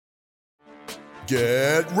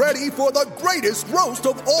Get ready for the greatest roast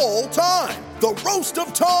of all time, the Roast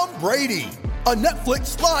of Tom Brady, a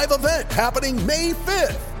Netflix live event happening May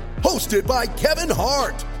 5th. Hosted by Kevin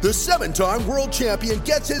Hart, the 7-time world champion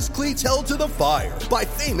gets his cleats held to the fire by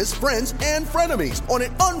famous friends and frenemies on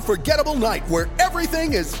an unforgettable night where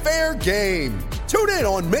everything is fair game. Tune in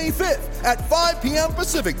on May 5th at 5 p.m.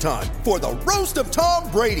 Pacific time for the Roast of Tom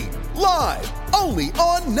Brady, live only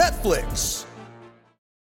on Netflix.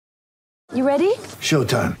 You ready?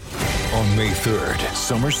 Showtime. On May 3rd,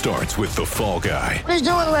 summer starts with The Fall Guy. Let's do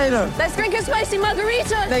it later. Let's drink a spicy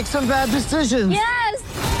margarita. Make some bad decisions. Yes!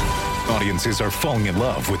 Audiences are falling in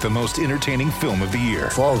love with the most entertaining film of the year.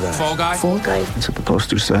 Fall Guy. Fall Guy? Fall Guy. That's what the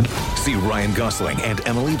poster said. See Ryan Gosling and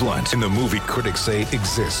Emily Blunt in the movie critics say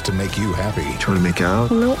exists to make you happy. Trying to make it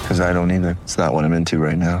out? Nope. Because I don't either. It's not what I'm into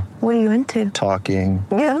right now. What are you into? Talking.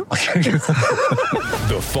 Yeah.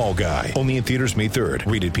 The Fall Guy. Only in theaters May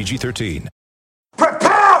 3rd. Rated PG-13.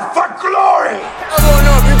 Prepare for glory! I wanna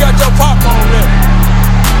know if you got your popcorn ready.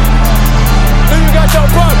 Do you got your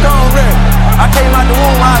popcorn ready? I came out the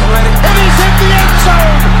womb, I was ready. And he's hit the end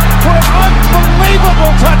zone for an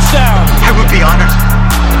unbelievable touchdown. I would be honored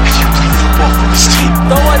if you played football for this team.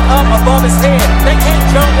 Throw it up above his head. They can't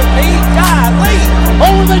jump with me. Golly.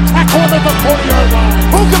 Oh, they tackle him at the 40-yard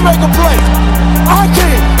line. Who can make a play? I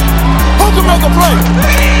can. Who can make a play?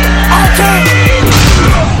 I can.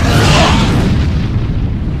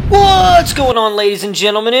 What's going on, ladies and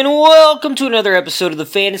gentlemen, and welcome to another episode of the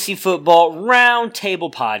Fantasy Football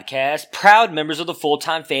Roundtable Podcast, proud members of the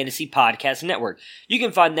Full-Time Fantasy Podcast Network. You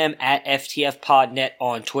can find them at FTFPodNet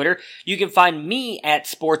on Twitter. You can find me at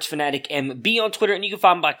SportsFanaticMB on Twitter, and you can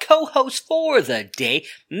find my co-host for the day,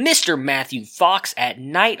 Mr. Matthew Fox, at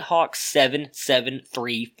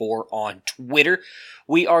Nighthawk7734 on Twitter.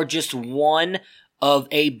 We are just one of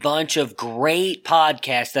a bunch of great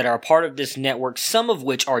podcasts that are a part of this network, some of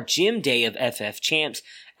which are Jim Day of FF Champs,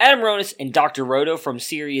 Adam Ronis and Dr. Roto from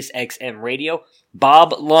Sirius XM Radio,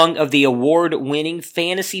 Bob Lung of the award-winning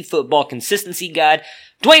Fantasy Football Consistency Guide,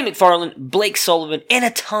 Dwayne McFarland, Blake Sullivan, and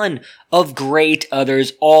a ton of great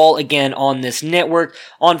others, all again on this network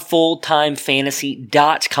on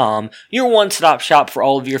FullTimeFantasy.com, your one-stop shop for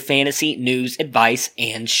all of your fantasy news, advice,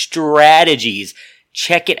 and strategies.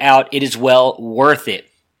 Check it out. It is well worth it.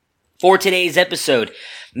 For today's episode,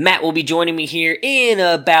 Matt will be joining me here in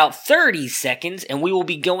about 30 seconds, and we will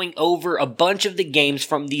be going over a bunch of the games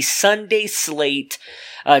from the Sunday slate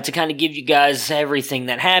to kind of give you guys everything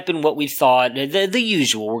that happened, what we thought, the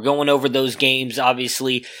usual. We're going over those games,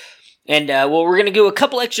 obviously. And, we're going to do a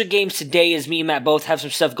couple extra games today as me and Matt both have some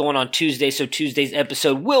stuff going on Tuesday, so Tuesday's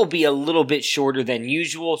episode will be a little bit shorter than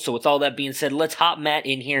usual. So with all that being said, let's hop Matt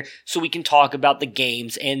in here so we can talk about the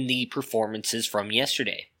games and the performances from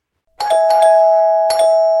yesterday.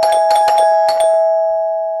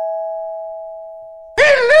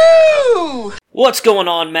 Hello! What's going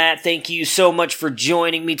on, Matt? Thank you so much for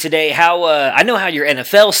joining me today. I know how your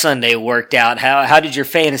NFL Sunday worked out. How did your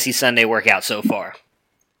fantasy Sunday work out so far?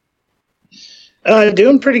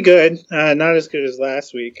 Doing pretty good. Not as good as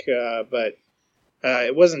last week, but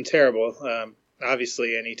it wasn't terrible.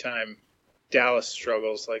 Obviously, anytime Dallas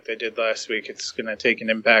struggles like they did last week, it's going to take an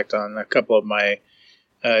impact on a couple of my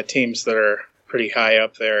teams that are pretty high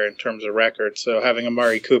up there in terms of records. So having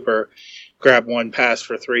Amari Cooper grab one pass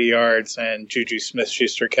for 3 yards and Juju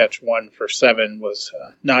Smith-Schuster catch one for 7 was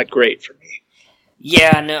not great for me.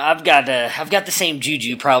 Yeah, no, I've got the same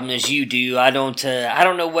Juju problem as you do. I don't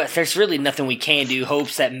know what. There's really nothing we can do.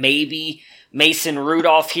 Hopes that maybe Mason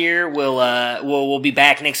Rudolph here will be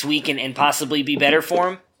back next week and possibly be better for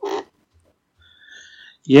him.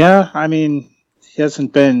 Yeah, I mean, he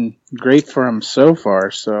hasn't been great for him so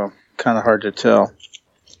far, so kind of hard to tell.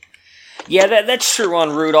 Yeah, that's true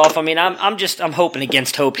on Rudolph. I mean, I'm hoping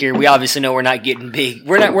against hope here. We obviously know we're not getting Big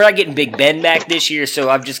Ben back this year,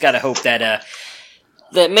 so I've just got to hope that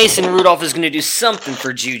Mason Rudolph is going to do something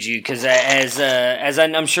for Juju, because as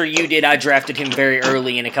I'm sure you did, I drafted him very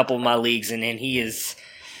early in a couple of my leagues, and he is.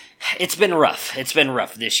 It's been rough. It's been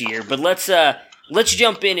rough this year. But let's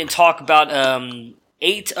jump in and talk about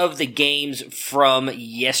 8 of the games from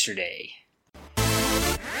yesterday.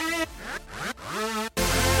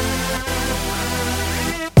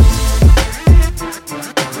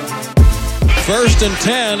 First and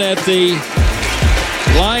 10 at the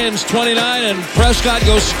Lions 29, and Prescott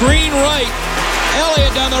goes screen right.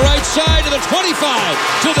 Elliott down the right side to the 25,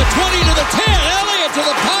 to the 20, to the 10. Elliott to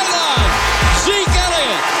the pylon. Zeke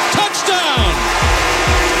Elliott, touchdown.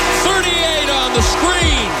 38 on the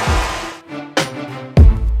screen.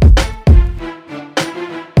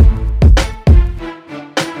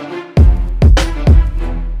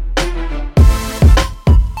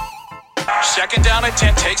 Second down at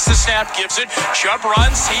 10, takes the snap, gives it. Chubb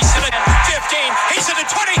runs, he's in the 15, he's in the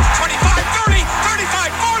 20, 25, 30,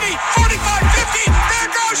 35, 40, 45, 50. There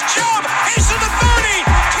goes Chubb, he's in the 30,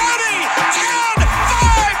 20, 10,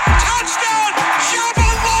 5, touchdown,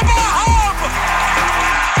 Chubba Lubba Hub.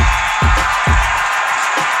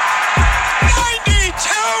 92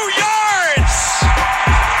 yards.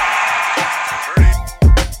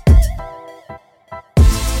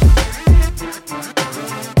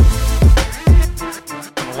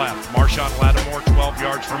 Left. Marshawn Lattimore, 12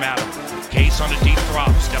 yards from Adam. Case on a deep drop,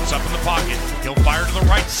 steps up in the pocket. He'll fire to the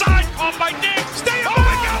right side, caught by Diggs. Stay up! Oh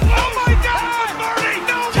my God! Oh my God! 30!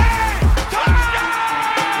 No! 10! Touchdown!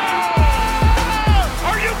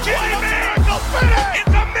 Are you kidding me? It's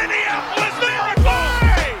a Minneapolis miracle!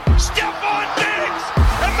 Stephon Diggs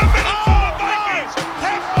and the Minnesota Vikings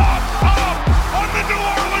have popped up on the New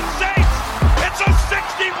Orleans Saints. It's a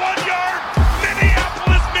 61-yard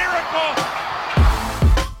Minneapolis miracle.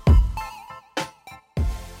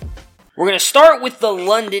 We're going to start with the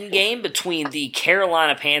London game between the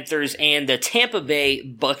Carolina Panthers and the Tampa Bay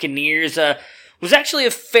Buccaneers. Was actually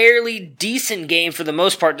a fairly decent game for the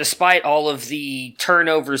most part, despite all of the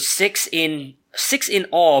turnovers. Six in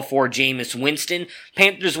all for Jameis Winston.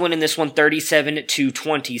 Panthers winning this one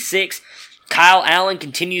 37-26. Kyle Allen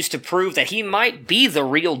continues to prove that he might be the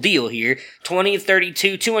real deal here. 20 of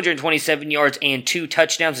 32, 227 yards, and 2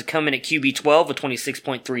 touchdowns to come in at QB12 with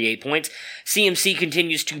 26.38 points. CMC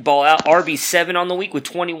continues to ball out. RB7 on the week with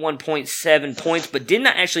 21.7 points, but did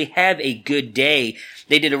not actually have a good day.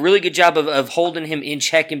 They did a really good job of holding him in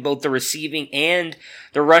check in both the receiving and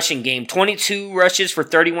the rushing game. 22 rushes for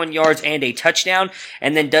 31 yards and a touchdown,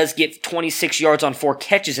 and then does get 26 yards on 4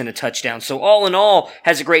 catches and a touchdown. So all in all,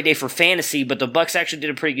 has a great day for fantasy, but the Bucs actually did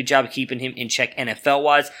a pretty good job of keeping him in check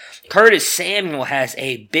NFL-wise. Curtis Samuel has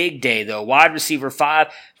a big day, though. Wide receiver 5,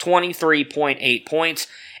 23.8 points.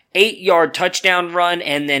 8-yard touchdown run,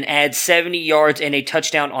 and then adds 70 yards and a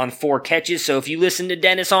touchdown on 4 catches. So if you listened to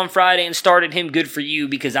Dennis on Friday and started him, good for you,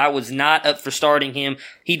 because I was not up for starting him.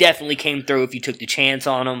 He definitely came through if you took the chance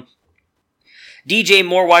on him. DJ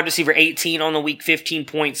Moore, wide receiver 18 on the week,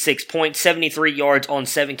 15.6 points, 73 yards on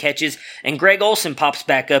 7 catches. And Greg Olsen pops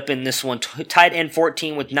back up in this one, tight end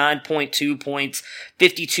 14 with 9.2 points,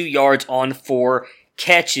 52 yards on 4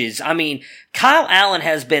 catches. I mean, Kyle Allen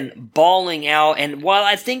has been balling out, and while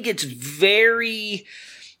I think it's very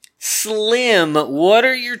slim, what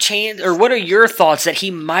are your thoughts that he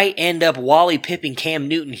might end up Wally Pipping Cam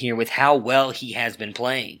Newton here with how well he has been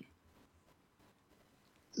playing?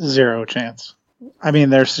 0 chance. I mean,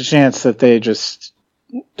 there's a chance that they just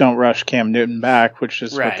don't rush Cam Newton back, which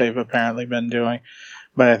is what they've apparently been doing,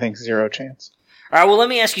 but I think 0 chance. All right, well, let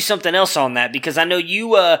me ask you something else on that, because I know you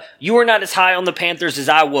were not as high on the Panthers as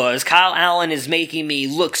I was. Kyle Allen is making me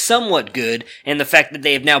look somewhat good, and the fact that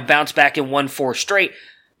they have now bounced back and won 4 straight.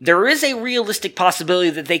 There is a realistic possibility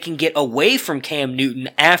that they can get away from Cam Newton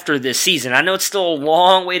after this season. I know it's still a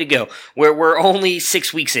long way to go. We're only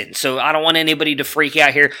 6 weeks in, so I don't want anybody to freak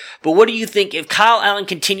out here. But what do you think if Kyle Allen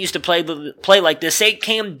continues to play like this? Say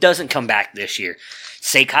Cam doesn't come back this year.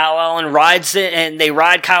 Say Kyle Allen rides it, and they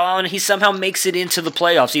ride Kyle Allen, and he somehow makes it into the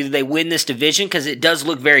playoffs. Either they win this division, because it does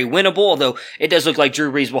look very winnable, although it does look like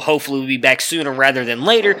Drew Brees will hopefully be back sooner rather than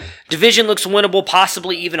later. Division looks winnable,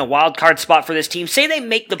 possibly even a wild card spot for this team. Say they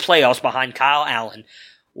make the playoffs behind Kyle Allen.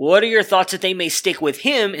 What are your thoughts that they may stick with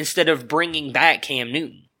him instead of bringing back Cam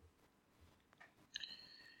Newton?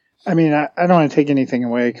 I mean, I don't want to take anything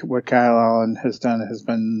away. What Kyle Allen has done has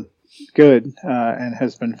been good and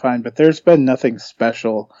has been fine, but there's been nothing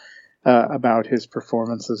special about his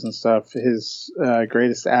performances and stuff. His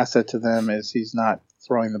greatest asset to them is he's not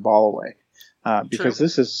throwing the ball away, because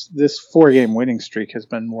this 4-game winning streak has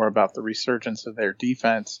been more about the resurgence of their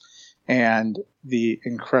defense and the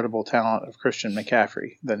incredible talent of Christian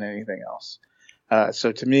McCaffrey than anything else.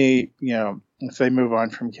 So to me, if they move on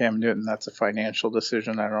from Cam Newton, that's a financial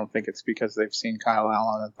decision. I don't think it's because they've seen Kyle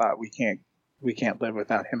Allen and thought we can't live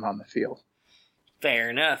without him on the field.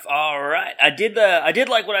 Fair enough. All right. I did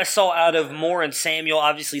like what I saw out of Moore and Samuel.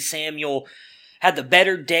 Obviously, Samuel had the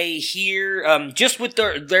better day here. Just with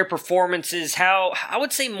their performances, how I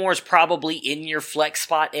would say Moore's probably in your flex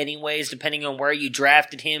spot anyways, depending on where you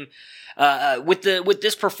drafted him. With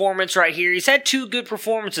this performance right here, he's had 2 good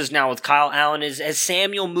performances now with Kyle Allen. Has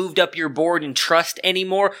Samuel moved up your board in trust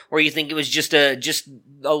anymore, or you think it was just a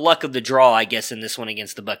luck of the draw, I guess, in this one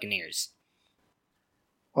against the Buccaneers?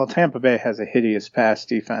 Well, Tampa Bay has a hideous pass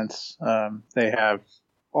defense. They have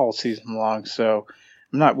all season long, so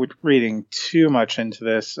I'm not reading too much into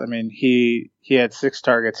this. I mean, he had 6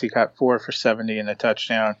 targets. He got 4 for 70 and a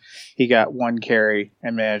touchdown. He got 1 carry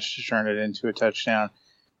and managed to turn it into a touchdown.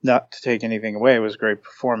 Not to take anything away, it was a great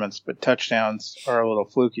performance, but touchdowns are a little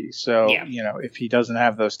fluky. So, if he doesn't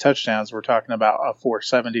have those touchdowns, we're talking about a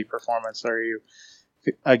 470 performance. Are you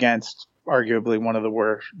against arguably one of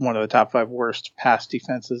the top 5 worst pass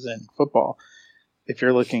defenses in football? If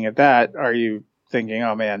you're looking at that, are you thinking,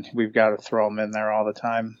 oh man, we've got to throw him in there all the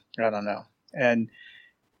time? I don't know. And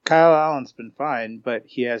Kyle Allen's been fine, but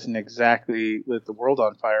he hasn't exactly lit the world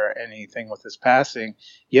on fire or anything with his passing.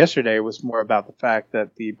 Yesterday was more about the fact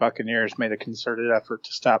that the Buccaneers made a concerted effort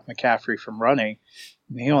to stop McCaffrey from running.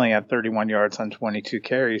 He only had 31 yards on 22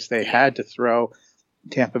 carries. They had to throw.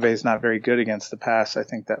 Tampa Bay's not very good against the pass. I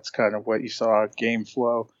think that's kind of what you saw, game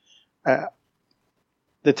flow.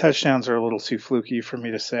 The touchdowns are a little too fluky for me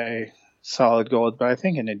to say solid gold, but I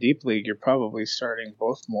think in a deep league, you're probably starting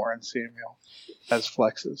both Moore and Samuel as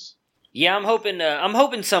flexes. Yeah, I'm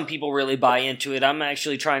hoping some people really buy into it. I'm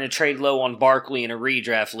actually trying to trade low on Barkley in a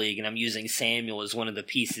redraft league, and I'm using Samuel as one of the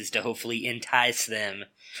pieces to hopefully entice them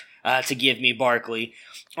to give me Barkley.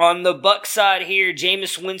 On the Bucs side here,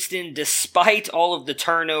 Jameis Winston, despite all of the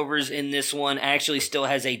turnovers in this one, actually still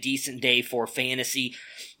has a decent day for fantasy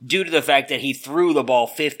due to the fact that he threw the ball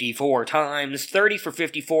 54 times, 30 for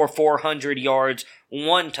 54, 400 yards,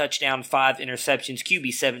 1 touchdown, 5 interceptions,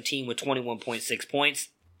 QB 17 with 21.6 points.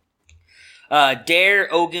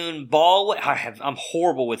 Dare Ogun Ball, I'm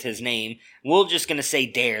horrible with his name. We're just going to say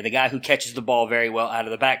Dare, the guy who catches the ball very well out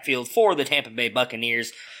of the backfield for the Tampa Bay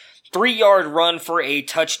Buccaneers. 3-yard run for a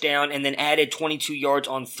touchdown, and then added 22 yards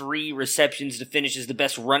on 3 receptions to finish as the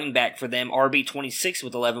best running back for them. RB26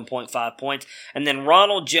 with 11.5 points. And then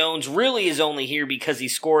Ronald Jones really is only here because he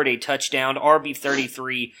scored a touchdown.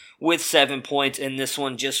 RB33 with 7 points, and this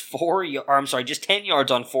one just 10 yards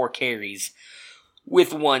on 4 carries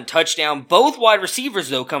with 1 touchdown. Both wide receivers,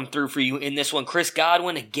 though, come through for you in this one. Chris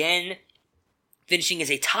Godwin, again, finishing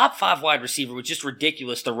as a top 5 wide receiver, which is just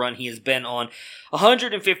ridiculous the run he has been on.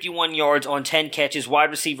 151 yards on 10 catches, wide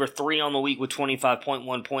receiver 3 on the week with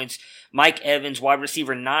 25.1 points. Mike Evans, wide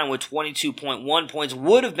receiver 9 with 22.1 points,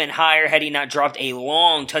 would have been higher had he not dropped a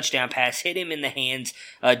long touchdown pass, hit him in the hands,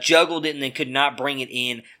 juggled it, and then could not bring it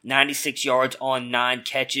in. 96 yards on 9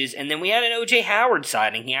 catches. And then we had an O.J. Howard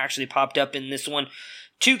sighting. He actually popped up in this one.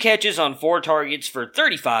 2 catches on 4 targets for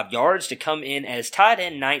 35 yards to come in as tight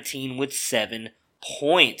end 19 with 7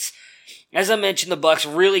 points. As I mentioned, the Bucs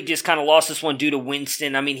really just kind of lost this one due to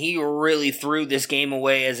Winston. I mean, he really threw this game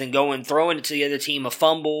away, as in throwing it to the other team, a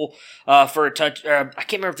fumble for a touch. I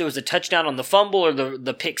can't remember if there was a touchdown on the fumble or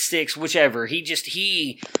the pick six, whichever.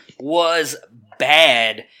 He was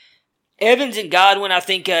bad. Evans and Godwin, I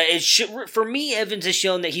think, for me, Evans has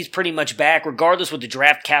shown that he's pretty much back, regardless what the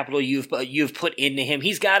draft capital you've put into him.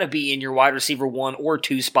 He's got to be in your wide receiver 1 or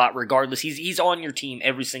 2 spot, regardless. He's on your team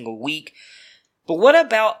every single week. But what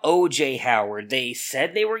about O.J. Howard? They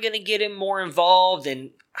said they were going to get him more involved, and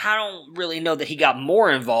I don't really know that he got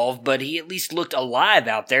more involved, but he at least looked alive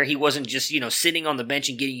out there. He wasn't just, sitting on the bench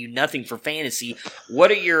and getting you nothing for fantasy. What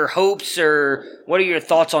are your hopes, or what are your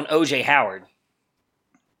thoughts on O.J. Howard?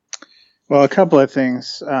 Well, a couple of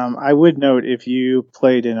things. I would note, if you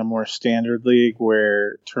played in a more standard league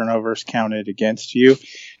where turnovers counted against you,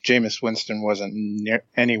 Jameis Winston wasn't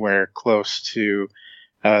anywhere close to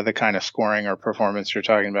the kind of scoring or performance you're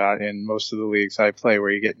talking about in most of the leagues I play,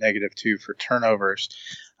 where you get -2 for turnovers.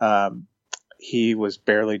 He was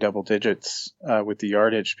barely double digits with the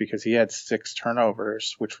yardage because he had 6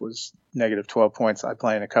 turnovers, which was -12 points. I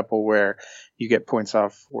play in a couple where you get points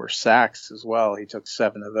off for sacks as well. He took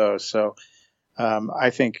 7 of those. So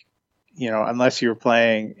I think, unless you're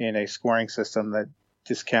playing in a scoring system that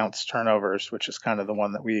discounts turnovers, which is kind of the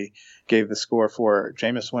one that we gave the score for,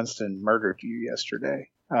 Jameis Winston murdered you yesterday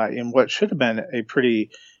in what should have been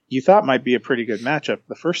you thought might be a pretty good matchup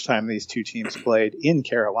the first time these two teams played in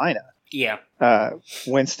Carolina. Yeah.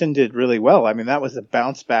 Winston did really well. I mean, that was a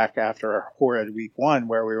bounce back after a horrid week 1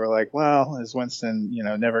 where we were like, well, is Winston,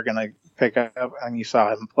 never going to pick up? And you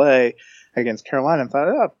saw him play against Carolina and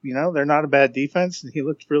thought, they're not a bad defense, and he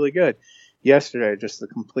looked really good. Yesterday, just the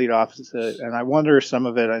complete opposite. And I wonder some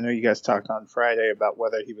of it, I know you guys talked on Friday about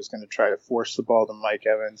whether he was going to try to force the ball to Mike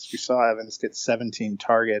Evans. We saw Evans get 17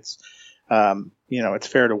 targets. It's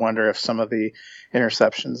fair to wonder if some of the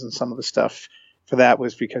interceptions and some of the stuff for that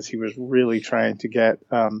was because he was really trying to get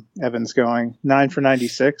Evans going. 9 for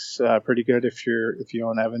 96, pretty good if you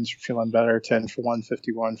own Evans, you're feeling better. 10 for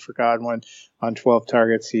 151 for Godwin on 12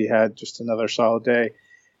 targets. He had just another solid day.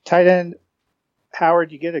 Tight end,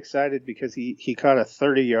 Howard, you get excited because he caught a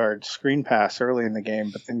 30-yard screen pass early in the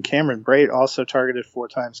game, but then Cameron Brate also targeted 4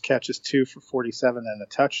 times, catches 2 for 47 and a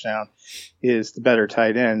touchdown, is the better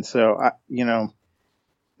tight end. So,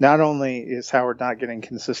 not only is Howard not getting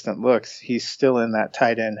consistent looks, he's still in that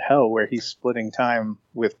tight end hell where he's splitting time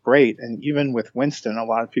with Brate. And even with Winston, a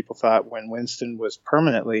lot of people thought when Winston was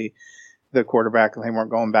permanently the quarterback and they weren't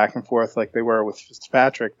going back and forth like they were with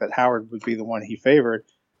Fitzpatrick, that Howard would be the one he favored.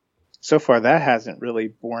 So far, that hasn't really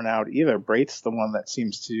borne out either. Brate's the one that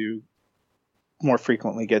seems to more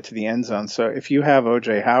frequently get to the end zone. So if you have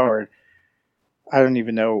O.J. Howard, I don't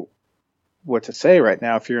even know what to say right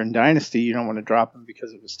now. If you're in Dynasty, you don't want to drop him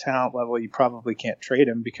because of his talent level. You probably can't trade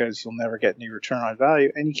him because you'll never get any return on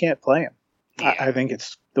value, and you can't play him. Yeah. I think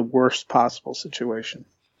it's the worst possible situation.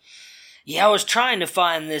 Yeah, I was trying to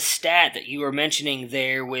find this stat that you were mentioning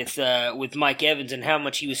there with Mike Evans and how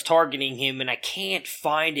much he was targeting him, and I can't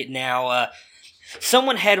find it now.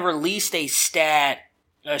 Someone had released a stat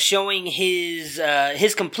showing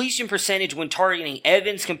his completion percentage when targeting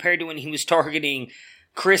Evans compared to when he was targeting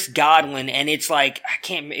Chris Godwin, and it's like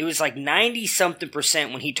it was like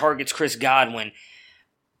 90-something% when he targets Chris Godwin,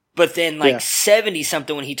 but then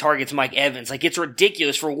 70-something when he targets Mike Evans. Like, it's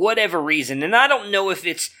ridiculous for whatever reason, and I don't know if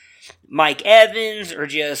it's Mike Evans or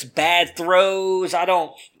just bad throws.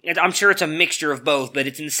 I'm sure it's a mixture of both, but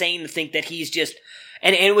it's insane to think that he's just,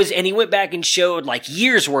 and he went back and showed like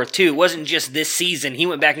years worth too. It wasn't just this season. He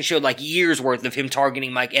went back and showed like years worth of him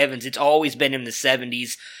targeting Mike Evans. It's always been in the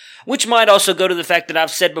 70s, which might also go to the fact that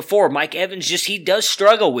I've said before, Mike Evans he does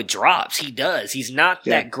struggle with drops. He does. He's not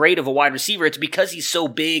that great of a wide receiver. It's because he's so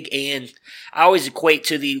big, and I always equate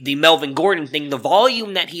to the Melvin Gordon thing. The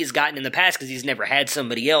volume that he has gotten in the past, because he's never had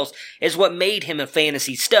somebody else, is what made him a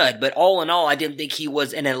fantasy stud. But all in all, I didn't think he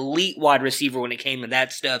was an elite wide receiver when it came to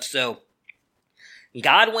that stuff. So,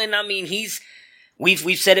 Godwin, I mean,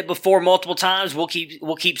 We've said it before multiple times. We'll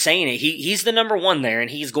keep saying it. He's the number one there,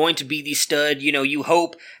 and he's going to be the stud. You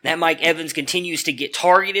hope that Mike Evans continues to get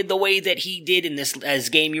targeted the way that he did in this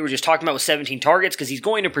game you were just talking about with 17 targets, because he's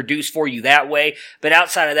going to produce for you that way. But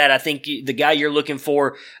outside of that, I think the guy you're looking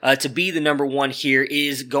for to be the number one here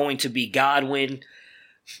is going to be Godwin.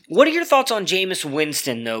 What are your thoughts on Jameis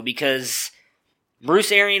Winston, though? Because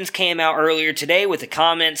Bruce Arians came out earlier today with a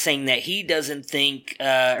comment saying that he doesn't think,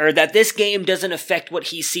 or that this game doesn't affect what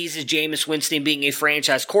he sees as Jameis Winston being a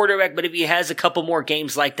franchise quarterback, but if he has a couple more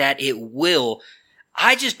games like that, it will.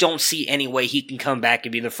 I just don't see any way he can come back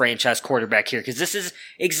and be the franchise quarterback here, because this is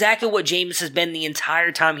exactly what Jameis has been the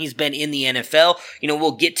entire time he's been in the NFL.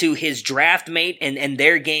 We'll get to his draft mate and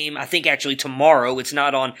their game, I think actually tomorrow. It's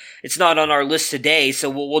not on our list today, so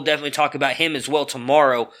we'll definitely talk about him as well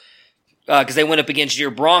tomorrow. Because they went up against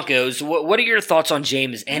your Broncos. What are your thoughts on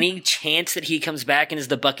Jameis? Any chance that he comes back and is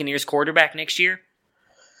the Buccaneers quarterback next year?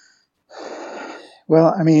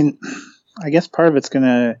 Well, I mean, I guess part of it's going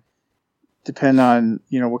to depend on,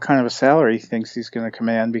 what kind of a salary he thinks he's going to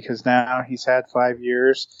command, because now he's had 5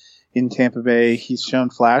 years in Tampa Bay. He's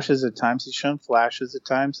shown flashes at times. He's shown flashes at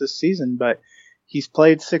times this season, but he's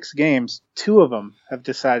played 6 games. 2 of them have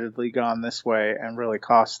decidedly gone this way and really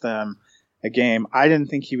cost them a game. I didn't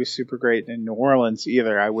think he was super great in New Orleans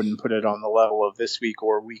either. I wouldn't put it on the level of this week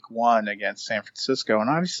or week 1 against San Francisco. And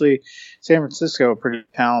obviously, San Francisco, a pretty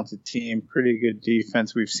talented team, pretty good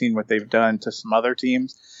defense. We've seen what they've done to some other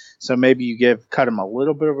teams. So maybe you cut him a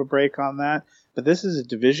little bit of a break on that. But this is a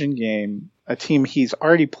division game, a team he's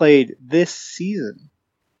already played this season.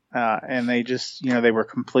 And they just, they were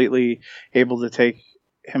completely able to take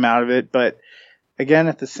him out of it. But again,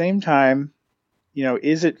 at the same time,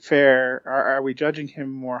 is it fair? Are we judging him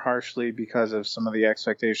more harshly because of some of the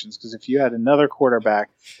expectations? Because if you had another quarterback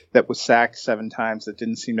that was sacked 7 times that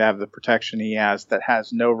didn't seem to have the protection he has, that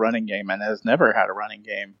has no running game and has never had a running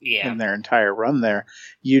game in their entire run there,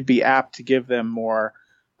 you'd be apt to give them more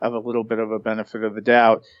of a little bit of a benefit of the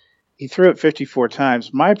doubt. He threw it 54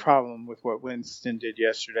 times. My problem with what Winston did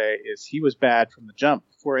yesterday is he was bad from the jump.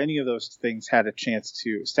 Before any of those things had a chance to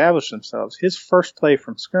establish themselves, his first play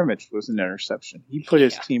from scrimmage was an interception. He put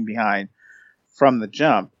his team behind from the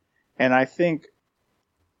jump. And I think,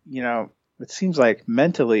 it seems like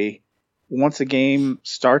mentally, once a game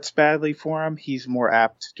starts badly for him, he's more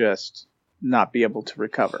apt to just not be able to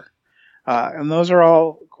recover. And those are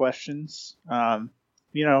all questions.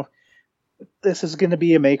 This is going to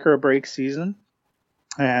be a make or a break season.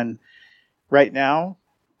 And right now,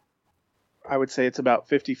 I would say it's about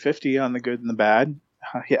 50-50 on the good and the bad.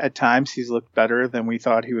 At times, he's looked better than we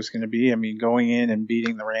thought he was going to be. I mean, going in and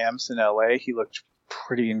beating the Rams in LA, he looked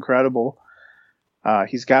pretty incredible.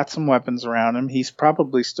 He's got some weapons around him. He's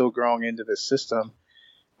probably still growing into this system.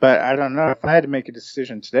 But I don't know. If I had to make a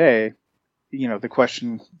decision today, the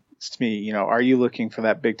question is to me, are you looking for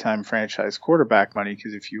that big-time franchise quarterback money?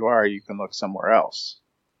 Because if you are, you can look somewhere else.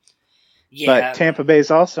 Yeah. But Tampa Bay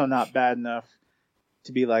is also not bad enough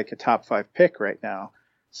to be like a top 5 pick right now.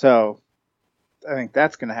 So I think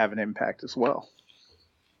that's going to have an impact as well.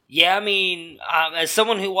 Yeah, I mean, as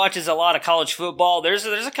someone who watches a lot of college football, there's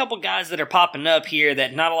a couple guys that are popping up here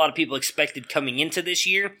that not a lot of people expected coming into this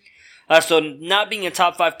year. So not being a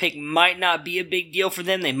top 5 pick might not be a big deal for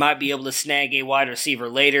them. They might be able to snag a wide receiver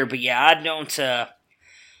later. But yeah, I don't,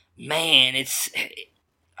 it's...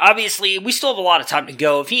 Obviously, we still have a lot of time to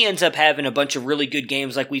go. If he ends up having a bunch of really good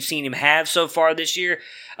games like we've seen him have so far this year,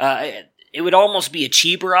 it would almost be a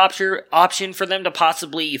cheaper option for them to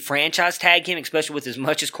possibly franchise tag him, especially with as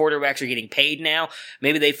much as quarterbacks are getting paid now.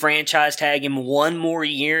 Maybe they franchise tag him one more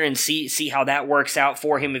year and see how that works out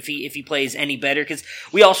for him if he plays any better. Because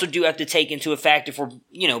we also do have to take into effect, if we're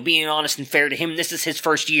being honest and fair to him, this is his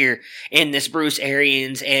first year in this Bruce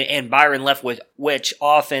Arians and Byron Leftwich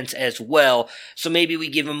offense as well. So maybe we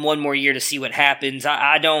give him one more year to see what happens.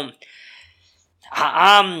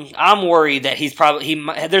 I'm worried that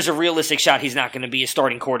there's a realistic shot he's not going to be a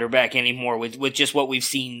starting quarterback anymore with just what we've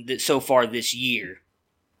seen so far this year.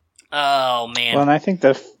 Oh man. Well, and I think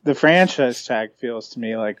the franchise tag feels to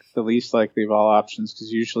me like the least likely of all options,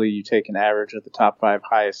 because usually you take an average of the top 5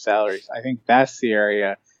 highest salaries. I think that's the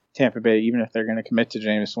area Tampa Bay, even if they're going to commit to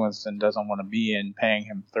Jameis Winston, doesn't want to be in paying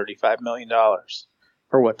him $35 million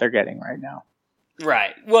for what they're getting right now.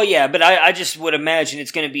 Right. Well, yeah, but I just would imagine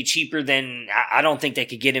it's going to be cheaper than... I don't think they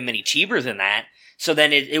could get him any cheaper than that. So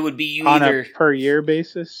then it would be on a per year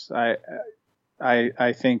basis. I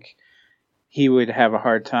think he would have a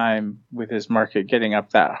hard time with his market getting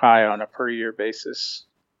up that high on a per year basis.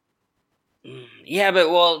 Yeah,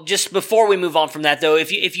 but just before we move on from that though,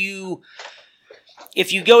 if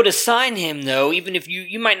you go to sign him, though, even if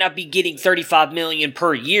you might not be getting $35 million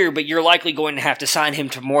per year, but you're likely going to have to sign him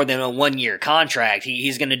to more than a 1-year contract.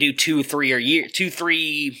 He's going to do 2-3 a year,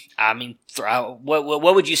 2-3. I mean, what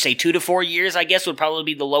would you say? 2 to 4 years, I guess, would probably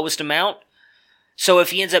be the lowest amount. So if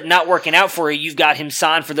he ends up not working out for you, you've got him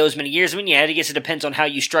signed for those many years. I mean, yeah, I guess it depends on how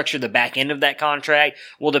you structure the back end of that contract.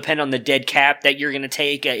 Will depend on the dead cap that you're going to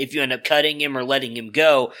take if you end up cutting him or letting him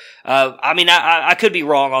go. I could be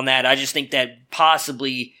wrong on that. I just think that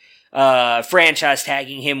possibly franchise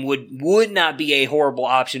tagging him would not be a horrible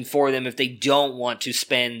option for them if they don't want to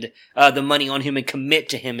spend the money on him and commit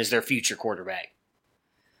to him as their future quarterback.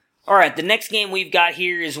 All right, the next game we've got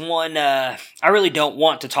here is one I really don't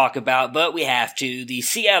want to talk about, but we have to. The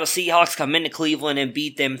Seattle Seahawks come into Cleveland and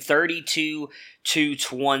beat them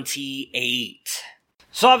 32-28.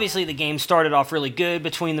 So obviously the game started off really good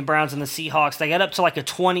between the Browns and the Seahawks. They got up to like a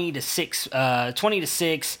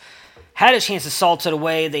 20-6. Had a chance to salt it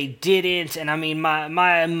away. They didn't, and I mean,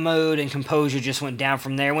 my mode and composure just went down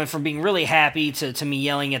from there. Went from being really happy to me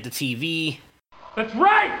yelling at the TV. That's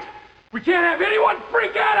right! We can't have anyone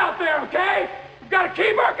freak out there, okay? We've got to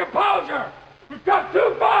keep our composure. We've come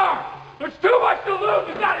too far. There's too much to lose.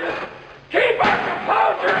 We've got to keep our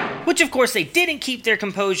composure. Which, of course, they didn't keep their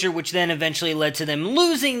composure, which then eventually led to them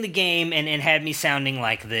losing the game and had me sounding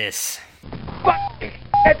like this. Fuck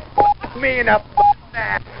me in a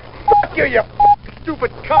ass. Fuck you, you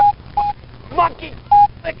stupid cunt. Monkey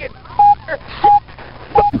licking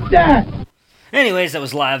fuck that. Anyways, that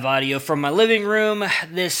was live audio from my living room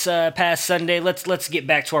this past Sunday. Let's get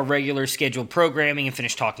back to our regular scheduled programming and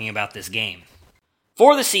finish talking about this game.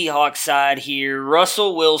 For the Seahawks side here,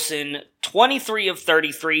 Russell Wilson, 23 of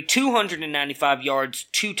 33, 295 yards,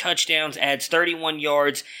 2 touchdowns, adds 31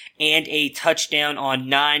 yards, and a touchdown on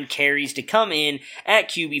 9 carries to come in at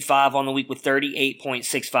QB5 on the week with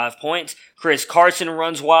 38.65 points. Chris Carson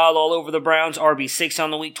runs wild all over the Browns, RB6 on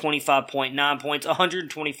the week, 25.9 points,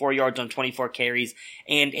 124 yards on 24 carries,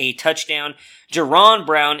 and a touchdown. Jaron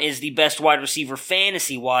Brown is the best wide receiver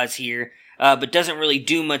fantasy-wise here, but doesn't really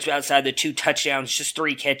do much outside the 2 touchdowns, just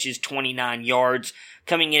 3 catches, 29 yards.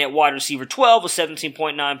 Coming in at wide receiver 12 with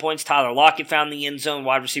 17.9 points. Tyler Lockett found the end zone,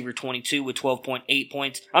 wide receiver 22 with 12.8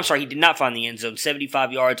 points. I'm sorry, he did not find the end zone,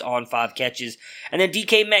 75 yards on 5 catches. And then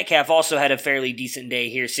DK Metcalf also had a fairly decent day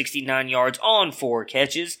here, 69 yards on 4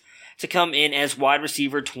 catches to come in as wide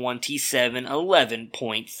receiver 27,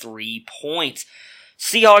 11.3 points.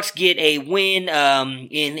 Seahawks get a win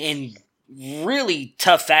in really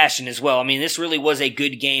tough fashion as well. I mean, this really was a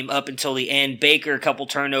good game up until the end. Baker, a couple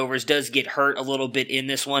turnovers, does get hurt a little bit in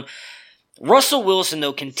this one. Russell Wilson,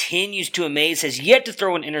 though, continues to amaze, has yet to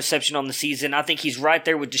throw an interception on the season. I think he's right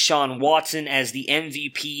there with Deshaun Watson as the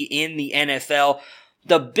MVP in the NFL.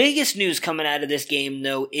 The biggest news coming out of this game,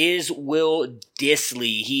 though, is Will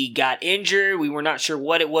Dissly. He got injured. We were not sure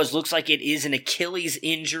what it was. Looks like it is an Achilles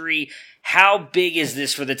injury. How big is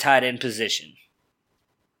this for the tight end position?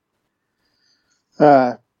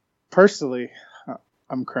 Personally,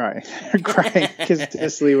 I'm crying. Crying because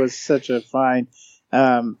Dissly was such a fine.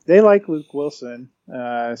 They like Luke Wilson,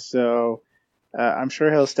 so I'm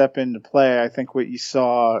sure he'll step into play. I think what you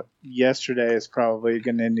saw yesterday is probably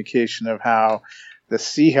an indication of how the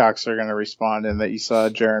Seahawks are going to respond, and that you saw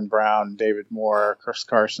Jaron Brown, David Moore, Chris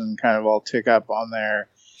Carson kind of all tick up on their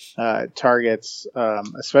targets,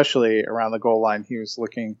 especially around the goal line. He was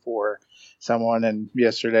looking for someone, and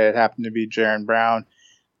yesterday it happened to be Jaron Brown.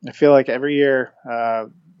 I feel like every year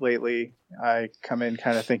lately I come in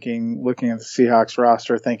kind of thinking, looking at the Seahawks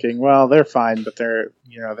roster, thinking, well, they're fine, but they're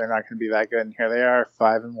not going to be that good. And here they are,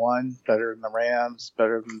 5-1, better than the Rams,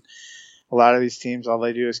 better than a lot of these teams. All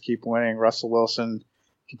they do is keep winning. Russell Wilson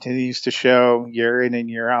continues to show year in and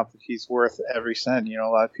year out that he's worth every cent. A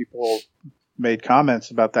lot of people made comments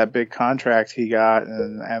about that big contract he got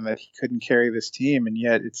and that he couldn't carry this team, and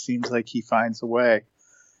yet it seems like he finds a way.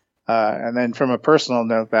 And then from a personal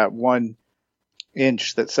note, that 1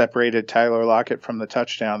 inch that separated Tyler Lockett from the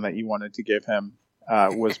touchdown that you wanted to give him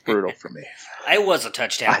was brutal for me. It was a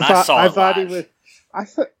touchdown. I thought it live. it was. I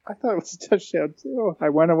thought it was a touchdown too. I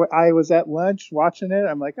went away. I was at lunch watching it.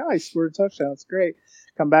 I'm like, oh, he scored a touchdown. It's great.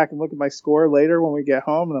 Come back and look at my score later when we get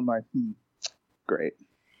home, and I'm like, great.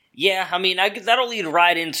 Yeah, I mean, that'll lead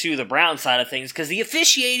right into the Brown side of things, because the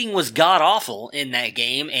officiating was god-awful in that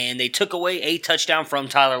game, and they took away a touchdown from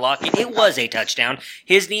Tyler Lockett. It was a touchdown.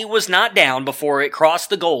 His knee was not down before it crossed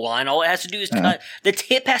the goal line. All it has to do is the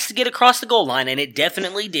tip has to get across the goal line, and it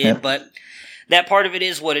definitely did, but that part of it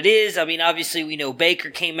is what it is. I mean, obviously, we know Baker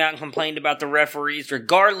came out and complained about the referees.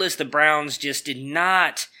 Regardless, the Browns just did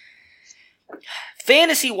not...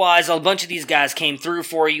 Fantasy-wise, a bunch of these guys came through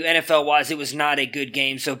for you. NFL-wise, it was not a good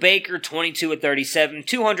game. So Baker, 22 of 37,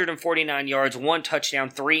 249 yards, 1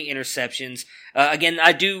 touchdown, 3 interceptions. Again,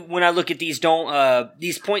 when I look at these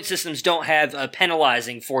point systems don't have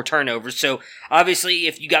penalizing for turnovers. So obviously,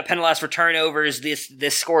 if you got penalized for turnovers,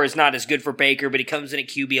 this score is not as good for Baker, but he comes in at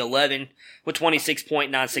QB 11 with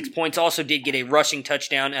 26.96 points. Also did get a rushing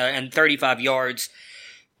touchdown and 35 yards.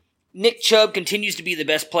 Nick Chubb continues to be the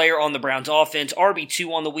best player on the Browns offense. RB2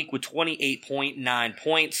 on the week with 28.9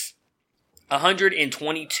 points,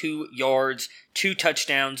 122 yards, 2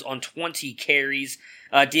 touchdowns on 20 carries.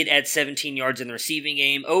 Did add 17 yards in the receiving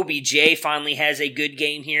game. OBJ finally has a good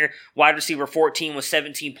game here. Wide receiver 14 with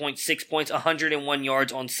 17.6 points, 101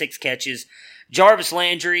 yards on 6 catches. Jarvis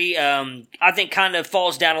Landry, I think kind of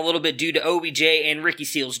falls down a little bit due to OBJ and Ricky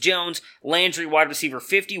Seals-Jones. Landry, wide receiver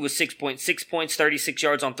 50 with 6.6 points, 36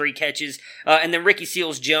 yards on 3 catches. And then Ricky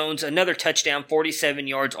Seals-Jones, another touchdown, 47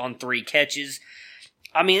 yards on 3 catches.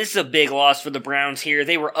 I mean, this is a big loss for the Browns here.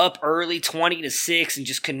 They were up early, 20-6, and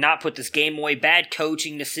just could not put this game away. Bad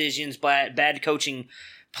coaching decisions, bad coaching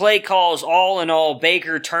play calls, all in all.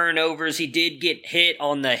 Baker turnovers. He did get hit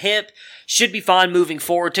on the hip. Should be fine moving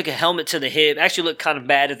forward. Took a helmet to the hip. Actually looked kind of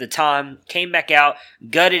bad at the time. Came back out.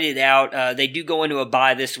 Gutted it out. They do go into a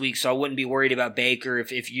bye this week, so I wouldn't be worried about Baker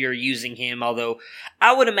if you're using him. Although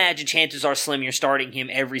I would imagine chances are slim you're starting him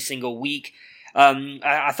every single week.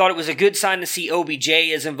 I thought it was a good sign to see OBJ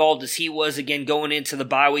as involved as he was again going into the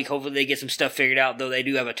bye week. Hopefully they get some stuff figured out, though they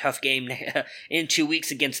do have a tough game in 2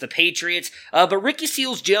 weeks against the Patriots. But Ricky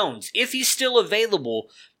Seals-Jones, if he's still available,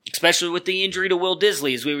 especially with the injury to Will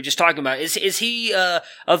Dissly, as we were just talking about, is he a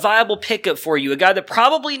viable pickup for you? A guy that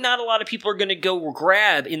probably not a lot of people are going to go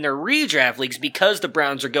grab in their redraft leagues because the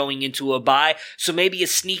Browns are going into a bye. So maybe a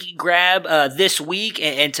sneaky grab this week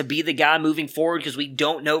and to be the guy moving forward, because we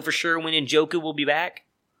don't know for sure when Njoku will be back.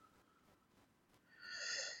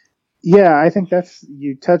 Yeah, I think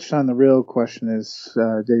you touched on the real question is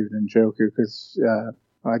David Njoku, because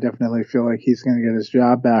I definitely feel like he's going to get his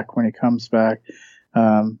job back when he comes back.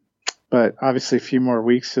 But obviously a few more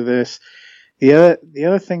weeks to this. The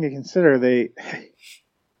other thing to consider,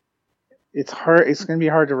 it's going to be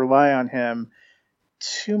hard to rely on him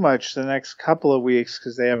too much the next couple of weeks,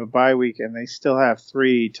 because they have a bye week and they still have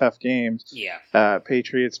 3 tough games. Yeah.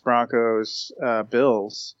 Patriots, Broncos,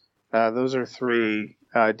 Bills. Those are 3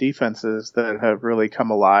 defenses that have really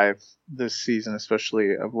come alive this season,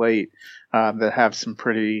 especially of late, that have some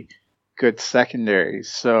pretty good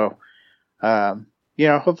secondaries. So,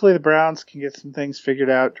 hopefully the Browns can get some things figured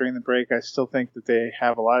out during the break. I still think that they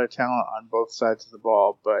have a lot of talent on both sides of the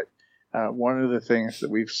ball, but one of the things that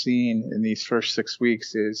we've seen in these first 6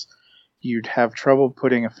 weeks is you'd have trouble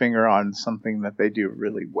putting a finger on something that they do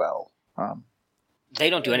really well. They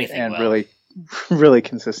don't do anything and well. really, really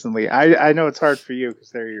consistently. I know it's hard for you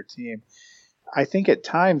because they're your team. I think at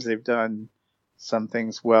times they've done some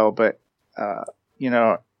things well, but part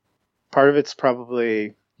of it's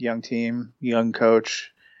probably young team, young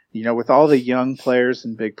coach. With all the young players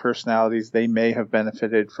and big personalities, they may have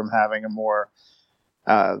benefited from having a more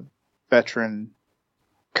veteran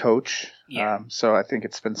coach. Yeah. So I think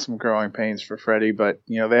it's been some growing pains for Freddie, but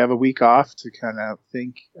they have a week off to kind of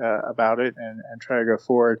think about it and try to go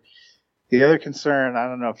forward. The other concern, I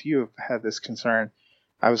don't know if you've had this concern.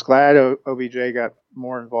 I was glad OBJ got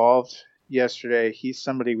more involved yesterday. He's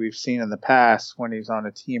somebody we've seen in the past when he's on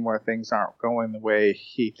a team where things aren't going the way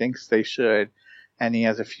he thinks they should, and he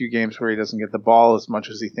has a few games where he doesn't get the ball as much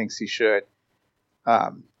as he thinks he should.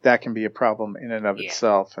 That can be a problem in and of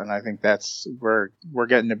itself, and I think we're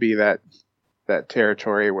getting to be that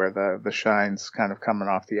territory where the shine's kind of coming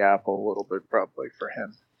off the apple a little bit probably for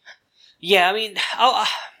him. Yeah, I mean,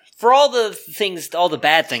 for all the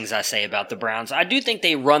bad things I say about the Browns, I do think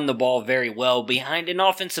they run the ball very well behind an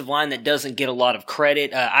offensive line that doesn't get a lot of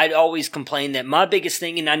credit. I'd always complain that my biggest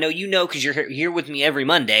thing, and I know you know because you're here with me every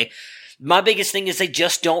Monday, my biggest thing is they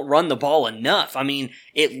just don't run the ball enough. I mean,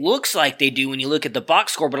 it looks like they do when you look at the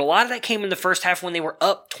box score, but a lot of that came in the first half when they were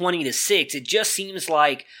up 20-6. It just seems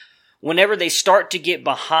like whenever they start to get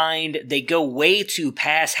behind, they go way too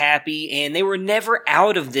pass happy, and they were never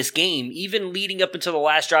out of this game. Even leading up until the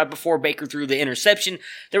last drive before Baker threw the interception,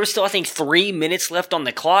 there was still, I think, 3 minutes left on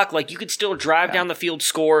the clock. Like, you could still drive down the field,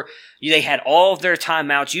 score. They had all of their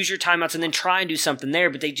timeouts, use your timeouts, and then try and do something there,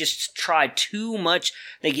 but they just tried too much.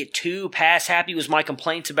 They get too pass happy was my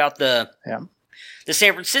complaints about the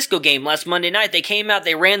San Francisco game last Monday night. They came out,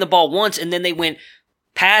 they ran the ball once, and then they went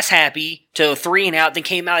pass happy to 3 and out, then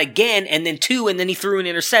came out again, and then 2, and then he threw an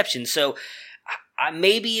interception. So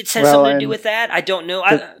maybe it has something to do with that. I don't know.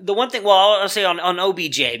 The one thing, I'll say on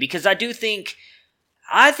OBJ, because I think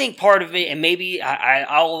part of it, and maybe I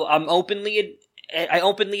openly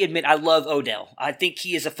admit I love Odell. I think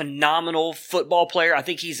he is a phenomenal football player. I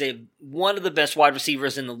think he's one of the best wide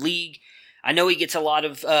receivers in the league. I know he gets a lot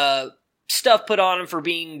of stuff put on him for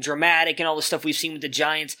being dramatic and all the stuff we've seen with the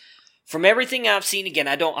Giants. From everything I've seen, again,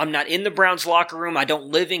 I'm not in the Browns locker room. I don't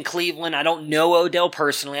live in Cleveland. I don't know Odell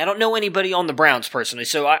personally. I don't know anybody on the Browns personally.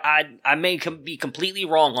 So I may be completely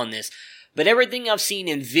wrong on this. But everything I've seen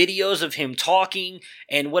in videos of him talking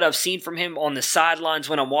and what I've seen from him on the sidelines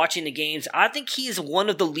when I'm watching the games, I think he is one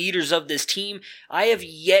of the leaders of this team. I have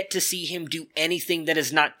yet to see him do anything that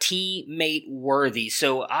is not teammate worthy.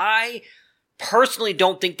 So I personally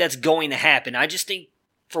don't think that's going to happen. I just think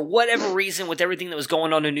for whatever reason, with everything that was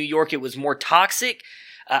going on in New York, it was more toxic.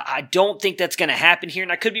 I don't think that's going to happen here,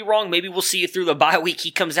 and I could be wrong. Maybe we'll see it through the bye week.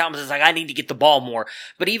 He comes out and says, like, I need to get the ball more.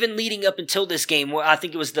 But even leading up until this game, I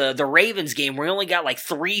think it was the Ravens game, where he only got like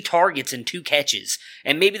 3 targets and 2 catches.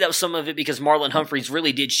 And maybe that was some of it because Marlon Humphreys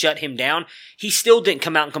really did shut him down. He still didn't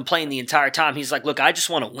come out and complain the entire time. He's like, look, I just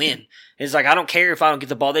want to win. It's like, I don't care if I don't get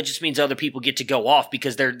the ball. That just means other people get to go off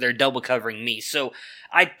because they're double covering me. So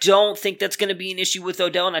I don't think that's going to be an issue with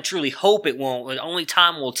Odell, and I truly hope it won't. Only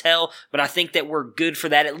time will tell, but I think that we're good for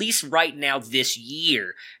that, at least right now this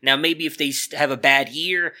year. Now, maybe if they have a bad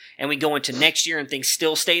year and we go into next year and things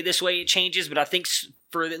still stay this way, it changes, but I think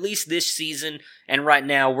for at least this season and right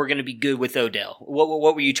now, we're going to be good with Odell.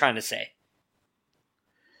 What were you trying to say?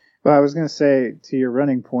 Well, I was going to say, to your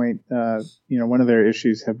running point, one of their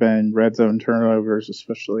issues have been red zone turnovers,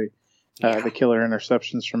 especially the killer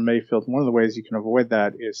interceptions from Mayfield. One of the ways you can avoid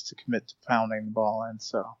that is to commit to pounding the ball in.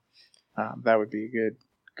 So that would be a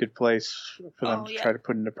good place for them to try to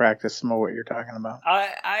put into practice some of what you're talking about.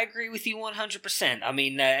 I agree with you 100%. I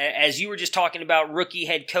mean, as you were just talking about rookie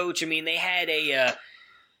head coach, I mean, they had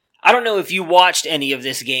I don't know if you watched any of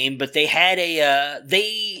this game, but they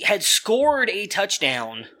had scored a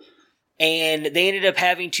touchdown. And they ended up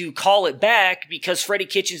having to call it back because Freddie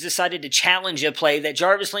Kitchens decided to challenge a play that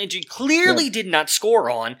Jarvis Landry clearly did not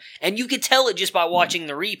score on. And you could tell it just by watching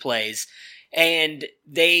the replays. And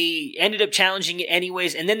they ended up challenging it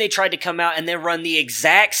anyways. And then they tried to come out and then run the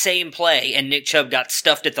exact same play. And Nick Chubb got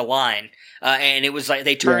stuffed at the line. And it was like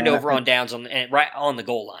they turned over on downs right on the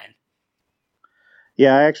goal line.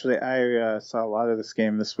 Yeah, I saw a lot of this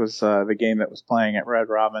game. This was the game that was playing at Red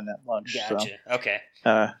Robin at lunch. Gotcha. So, okay.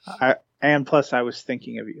 And plus, I was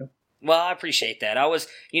thinking of you. Well, I appreciate that.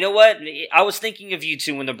 You know what? I was thinking of you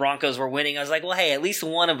too when the Broncos were winning. I was like, well, hey, at least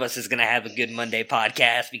one of us is going to have a good Monday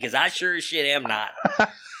podcast because I sure as shit am not.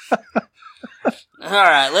 All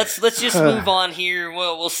right, let's just move on here.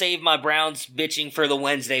 We'll save my Browns bitching for the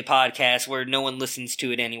Wednesday podcast where no one listens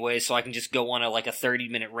to it anyway, so I can just go on a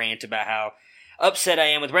 30-minute rant about how upset I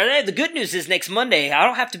am with Browns. The good news is next Monday, I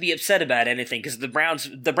don't have to be upset about anything because the Browns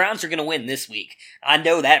are going to win this week. I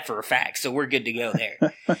know that for a fact, so we're good to go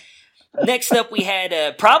there. Next up, we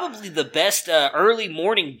had probably the best early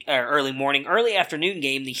afternoon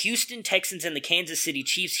game, the Houston Texans and the Kansas City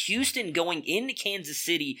Chiefs. Houston going into Kansas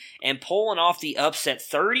City and pulling off the upset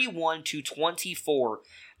 31-24.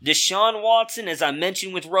 Deshaun Watson, as I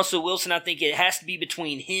mentioned with Russell Wilson, I think it has to be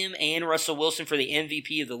between him and Russell Wilson for the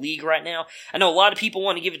MVP of the league right now. I know a lot of people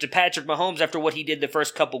want to give it to Patrick Mahomes after what he did the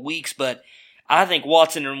first couple weeks, but I think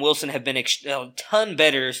Watson and Wilson have been a ton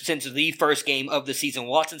better since the first game of the season.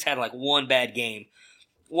 Watson's had like one bad game.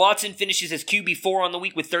 Watson finishes as QB4 on the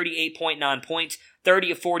week with 38.9 points,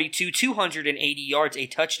 30 of 42, 280 yards, a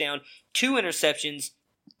touchdown, 2 interceptions.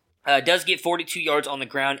 Does get 42 yards on the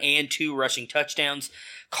ground and 2 rushing touchdowns.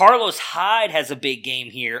 Carlos Hyde has a big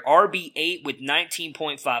game here. RB8 with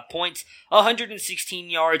 19.5 points, 116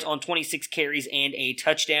 yards on 26 carries and a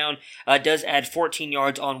touchdown. Does add 14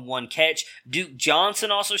 yards on 1 catch. Duke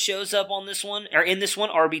Johnson also shows up on this one, or in this one,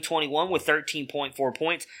 RB21 with 13.4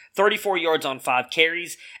 points, 34 yards on 5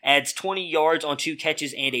 carries, adds 20 yards on 2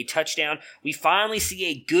 catches and a touchdown. We finally see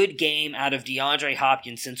a good game out of DeAndre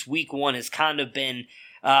Hopkins since week 1 has kind of been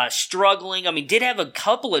struggling. I mean, did have a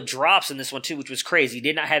couple of drops in this one too, which was crazy.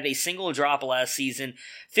 Did not have a single drop last season.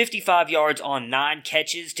 55 yards on 9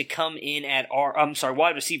 catches to come in at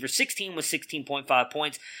wide receiver 16 with 16.5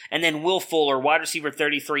 points. And then Will Fuller, wide receiver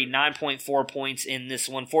 33, 9.4 points in this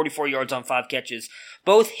one, 44 yards on 5 catches.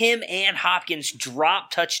 Both him and Hopkins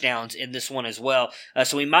dropped touchdowns in this one as well.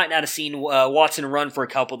 So we might not have seen Watson run for a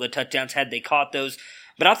couple of the touchdowns had they caught those.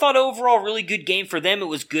 But I thought overall, really good game for them. It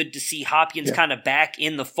was good to see Hopkins kind of back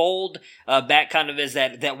in the fold, back kind of as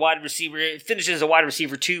that wide receiver. It finishes as a wide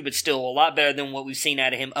receiver too, but still a lot better than what we've seen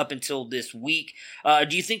out of him up until this week.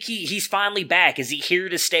 Do you think he's finally back? Is he here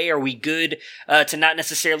to stay? Are we good to not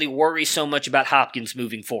necessarily worry so much about Hopkins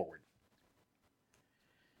moving forward?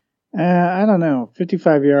 I don't know.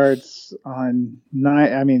 55 yards on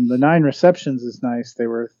 9. I mean, the 9 receptions is nice. They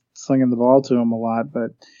were slinging the ball to him a lot,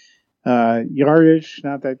 but yardage,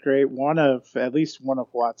 not that great. At least one of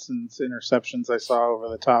Watson's interceptions I saw over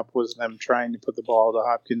the top was them trying to put the ball to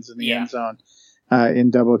Hopkins in the end zone in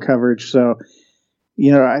double coverage. So,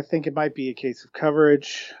 I think it might be a case of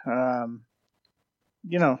coverage.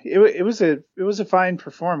 It was a fine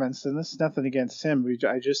performance, and this is nothing against him.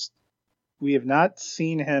 We have not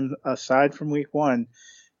seen him, aside from week 1,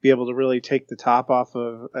 be able to really take the top off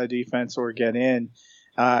of a defense or get in.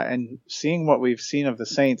 And seeing what we've seen of the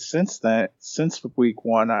Saints since week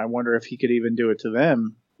 1, I wonder if he could even do it to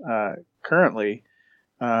them currently.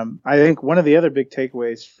 I think one of the other big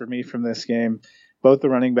takeaways for me from this game, both the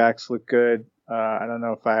running backs look good. I don't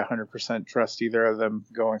know if I 100% trust either of them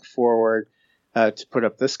going forward to put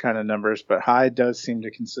up this kind of numbers, but Hyde does seem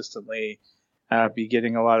to consistently be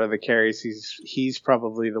getting a lot of the carries. He's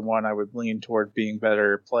probably the one I would lean toward being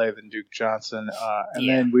better play than Duke Johnson.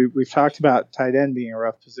 Then we've talked about tight end being a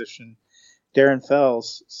rough position. Darren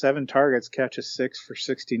Fells, 7 targets, catches 6 for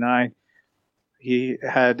 69. He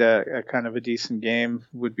had a kind of a decent game,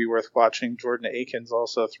 would be worth watching. Jordan Akins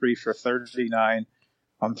also 3 for 39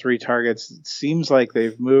 on 3 targets. It seems like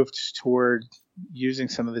they've moved toward using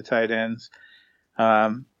some of the tight ends.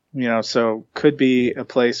 So could be a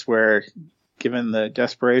place where, given the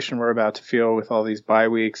desperation we're about to feel with all these bye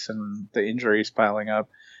weeks and the injuries piling up,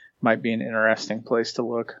 might be an interesting place to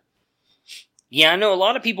look. Yeah, I know a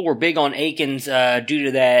lot of people were big on Akins due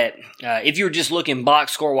to that. If you were just looking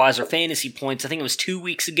box score-wise or fantasy points, I think it was 2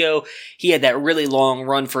 weeks ago, he had that really long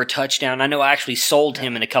run for a touchdown. I know I actually sold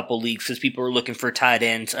him in a couple leagues because people were looking for tight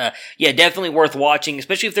ends. Definitely worth watching,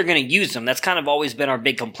 especially if they're going to use them. That's kind of always been our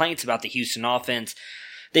big complaints about the Houston offense.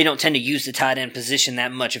 They don't tend to use the tight end position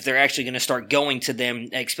that much. If they're actually going to start going to them,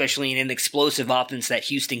 especially in an explosive offense that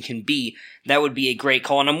Houston can be, that would be a great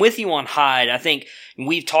call. And I'm with you on Hyde. I think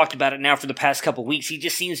we've talked about it now for the past couple of weeks. He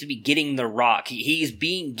just seems to be getting the rock. He's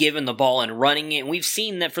being given the ball and running it. And we've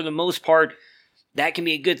seen that for the most part, that can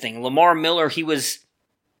be a good thing. Lamar Miller, he was,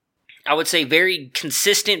 I would say, very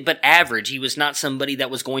consistent but average. He was not somebody that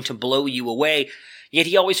was going to blow you away. Yet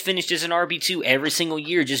he always finished as an RB2 every single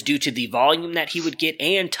year just due to the volume that he would get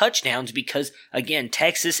and touchdowns because, again,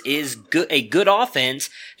 Texas is a good offense.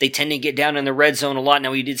 They tend to get down in the red zone a lot.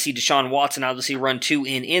 Now, we did see Deshaun Watson obviously run 2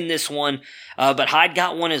 in this one, but Hyde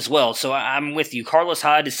got one as well. So I'm with you. Carlos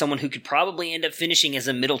Hyde is someone who could probably end up finishing as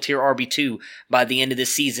a middle-tier RB2 by the end of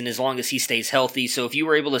this season as long as he stays healthy. So if you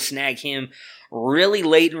were able to snag him really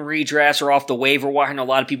late in redrafts or off the waiver wire. I know a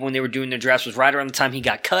lot of people when they were doing their drafts was right around the time he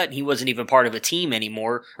got cut and he wasn't even part of a team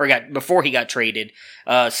anymore, or before he got traded.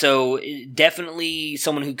 So definitely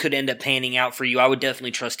someone who could end up panning out for you. I would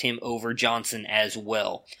definitely trust him over Johnson as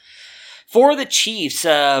well. For the Chiefs,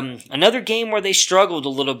 another game where they struggled a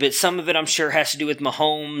little bit. Some of it, I'm sure, has to do with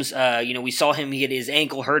Mahomes. We saw him get his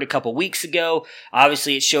ankle hurt a couple weeks ago.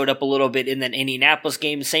 Obviously, it showed up a little bit in that Indianapolis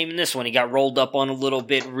game. Same in this one. He got rolled up on a little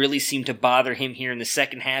bit. Really seemed to bother him here in the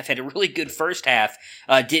second half. Had a really good first half.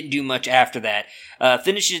 Didn't do much after that.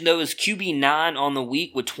 Finishes, though, as QB9 on the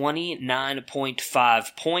week with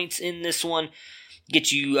 29.5 points in this one.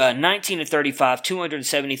 Get you 19 to 35,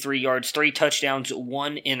 273 yards, 3 touchdowns,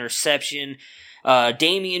 1 interception.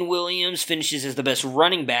 Damian Williams finishes as the best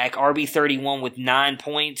running back, RB31 with 9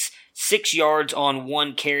 points, 6 yards on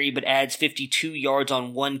 1 carry, but adds 52 yards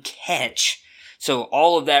on 1 catch. So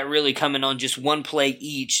all of that really coming on just 1 play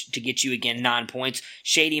each to get you, again, 9 points.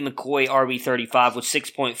 Shady McCoy, RB35 with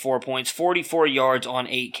 6.4 points, 44 yards on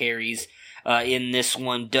 8 carries. In this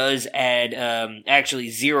one, does add actually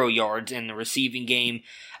 0 yards in the receiving game.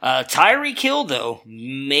 Tyreek Hill, though,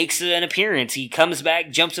 makes an appearance. He comes back,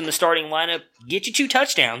 jumps in the starting lineup, gets you 2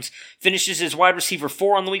 touchdowns, finishes as wide receiver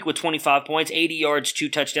 4 on the week with 25 points, 80 yards, 2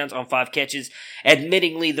 touchdowns on 5 catches.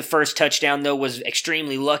 Admittingly, the first touchdown, though, was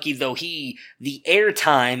extremely lucky, though the air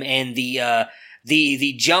time and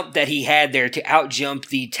the jump that he had there to outjump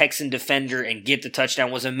the Texan defender and get the touchdown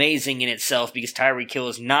was amazing in itself because Tyreek Hill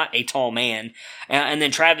is not a tall man. And then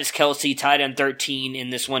Travis Kelce, tight end 13 in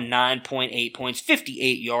this one, 9.8 points,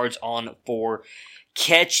 58 yards on 4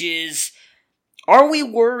 catches. Are we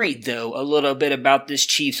worried, though, a little bit about this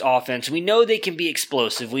Chiefs offense? We know they can be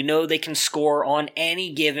explosive. We know they can score on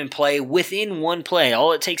any given play within 1 play.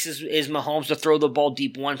 All it takes is Mahomes to throw the ball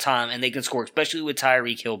deep one time and they can score, especially with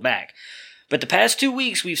Tyreek Hill back. But the past 2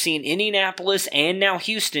 weeks, we've seen Indianapolis and now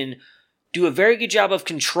Houston do a very good job of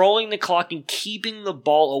controlling the clock and keeping the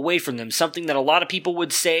ball away from them, something that a lot of people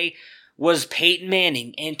would say was Peyton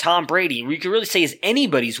Manning and Tom Brady. We could really say is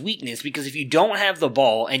anybody's weakness, because if you don't have the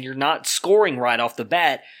ball and you're not scoring right off the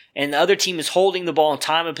bat, and the other team is holding the ball in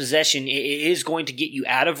time of possession, it is going to get you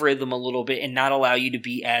out of rhythm a little bit and not allow you to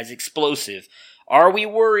be as explosive. Are we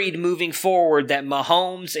worried moving forward that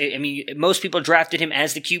Mahomes, most people drafted him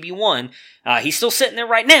as the QB1. He's still sitting there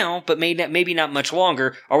right now, but maybe not much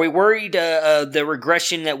longer. Are we worried the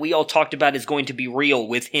regression that we all talked about is going to be real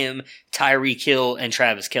with him, Tyreek Hill, and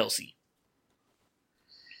Travis Kelce?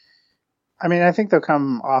 I think they'll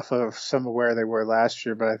come off of some of where they were last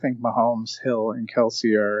year, but I think Mahomes, Hill, and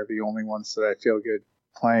Kelce are the only ones that I feel good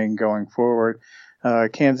playing going forward.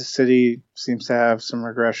 Kansas City seems to have some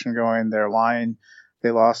regression going. Their line,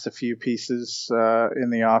 they lost a few pieces in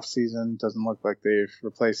the offseason. Doesn't look like they've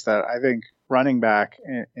replaced that. I think running back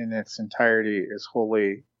in its entirety is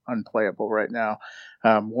wholly unplayable right now.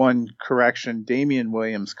 One correction, Damian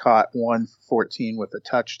Williams caught 114 with a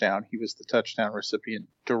touchdown. He was the touchdown recipient.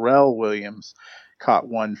 Darrell Williams caught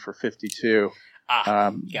 1 for 52.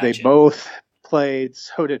 Gotcha. They both played,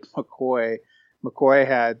 so did McCoy. McCoy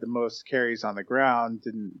had the most carries on the ground,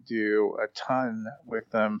 didn't do a ton with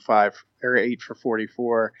them, 8 for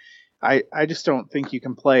 44. I just don't think you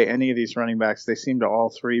can play any of these running backs. They seem to all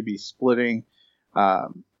 3 be splitting.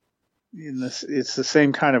 It's the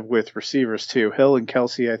same kind of with receivers too. Hill and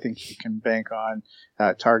Kelce, I think you can bank on.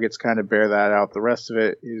 Targets kind of bear that out. The rest of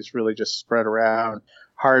it is really just spread around.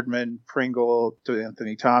 Hardman, Pringle,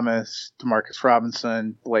 Anthony Thomas, Demarcus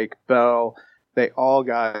Robinson, Blake Bell, they all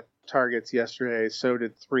got targets yesterday. So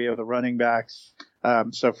did 3 of the running backs.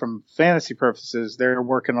 So from fantasy purposes, they're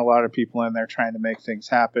working a lot of people in there trying to make things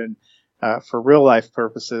happen. For real life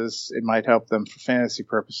purposes, it might help them. For fantasy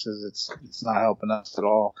purposes, it's not helping us at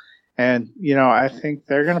all. And, I think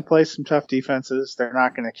they're going to play some tough defenses. They're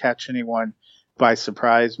not going to catch anyone by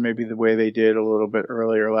surprise, maybe the way they did a little bit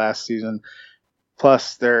earlier last season.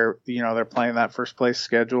 Plus, they're playing that first place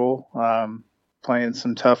schedule, playing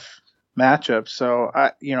some tough matchups. So,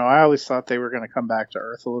 I always thought they were going to come back to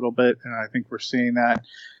earth a little bit, and I think we're seeing that.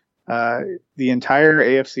 The entire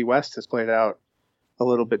AFC West has played out a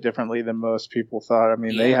little bit differently than most people thought.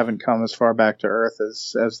 They haven't come as far back to earth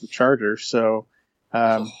as the Chargers. So,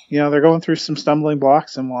 they're going through some stumbling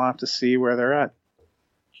blocks, and we'll have to see where they're at.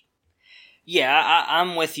 Yeah,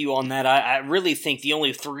 I'm with you on that. I really think the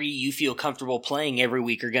only 3 you feel comfortable playing every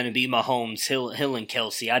week are going to be Mahomes, Hill, and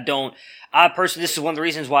Kelce. I personally, this is one of the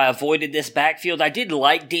reasons why I avoided this backfield. I did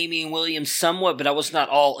like Damian Williams somewhat, but I was not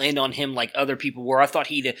all in on him like other people were. I thought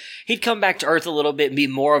he'd come back to earth a little bit and be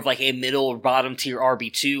more of like a middle or bottom tier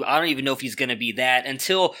RB2. I don't even know if he's going to be that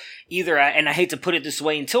until either, and I hate to put it this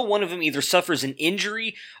way, until one of them either suffers an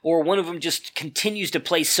injury or one of them just continues to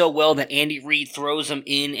play so well that Andy Reid throws them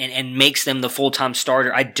in and makes them the full-time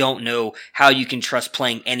starter. I don't know how you can trust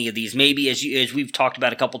playing any of these. Maybe as we've talked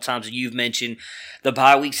about a couple times and you've mentioned, the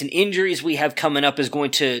bye weeks and injuries we have coming up is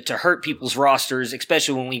going to hurt people's rosters,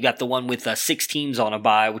 especially when we've got the one with 6 teams on a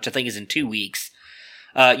bye, which I think is in 2 weeks.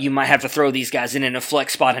 You might have to throw these guys in a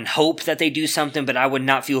flex spot and hope that they do something, but I would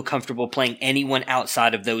not feel comfortable playing anyone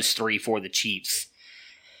outside of those 3 for the Chiefs.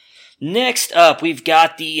 Next up, we've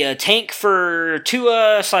got the tank for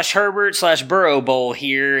Tua/Herbert/Burrow Bowl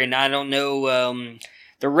here, and I don't know,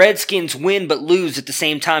 the Redskins win but lose at the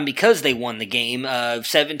same time because they won the game,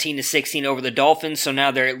 17-16 over the Dolphins, so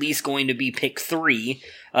now they're at least going to be pick 3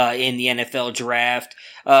 in the NFL draft.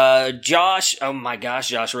 Josh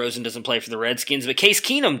Rosen doesn't play for the Redskins, but Case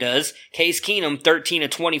Keenum does. Case Keenum,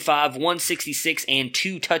 13-25, 166, and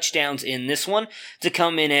 2 touchdowns in this one to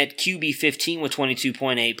come in at QB 15 with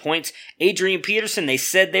 22.8 points. Adrian Peterson, they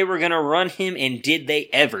said they were going to run him, and did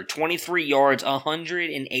they ever? 23 yards,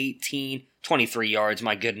 23 yards,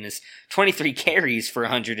 my goodness. 23 carries for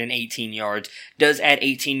 118 yards. Does add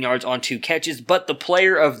 18 yards on 2 catches, but the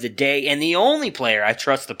player of the day, and the only player I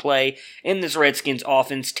trust to play in this Redskins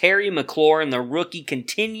offense, Terry McLaurin, the rookie,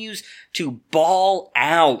 continues to ball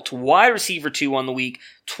out. Wide receiver 2 on the week,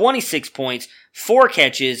 26 points, 4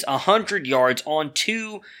 catches, 100 yards on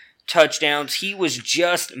 2 touchdowns. He was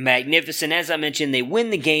just magnificent. As I mentioned, they win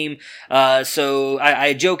the game. So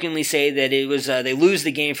I jokingly say that it was they lose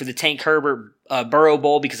the game for the Tank Herbert Burrow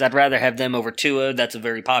Bowl because I'd rather have them over Tua. That's a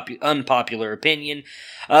very unpopular opinion.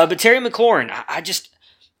 But Terry McLaurin,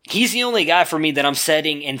 he's the only guy for me that I'm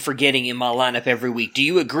setting and forgetting in my lineup every week. Do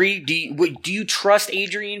you agree? Do you trust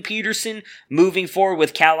Adrian Peterson moving forward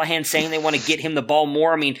with Callahan saying they want to get him the ball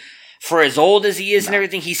more? I mean, for as old as he is and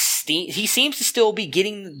everything, he seems to still be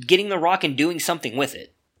getting the rock and doing something with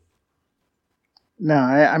it. No,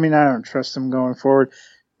 I mean, I don't trust him going forward.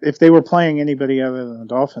 If they were playing anybody other than the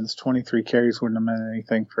Dolphins, 23 carries wouldn't have meant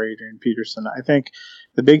anything for Adrian Peterson. I think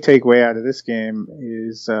the big takeaway out of this game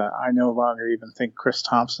is I no longer even think Chris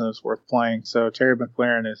Thompson is worth playing. So Terry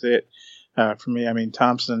McLaurin is it for me. I mean,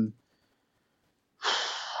 Thompson,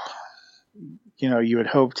 you had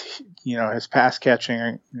hoped, his pass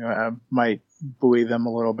catching might buoy them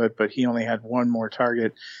a little bit, but he only had 1 more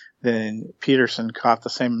target than Peterson, caught the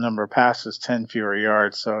same number of passes, 10 fewer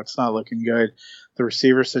yards. So it's not looking good. The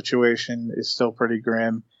receiver situation is still pretty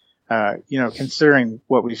grim. Considering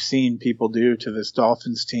what we've seen people do to this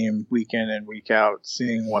Dolphins team week in and week out,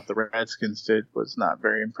 seeing what the Redskins did was not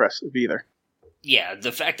very impressive either. Yeah,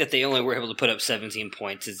 the fact that they only were able to put up 17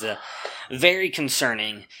 points is very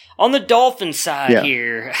concerning. On the Dolphins side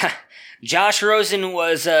here, Josh Rosen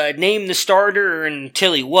was named the starter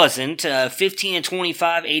until he wasn't.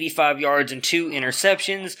 15-25, 85 yards and 2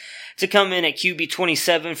 interceptions to come in at QB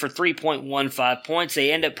 27 for 3.15 points.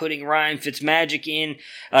 They end up putting Ryan Fitzmagic in.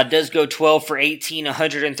 Does go 12 for 18,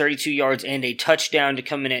 132 yards and a touchdown to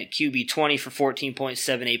come in at QB 20 for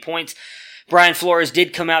 14.78 points. Brian Flores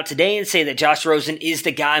did come out today and say that Josh Rosen is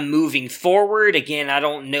the guy moving forward. Again, I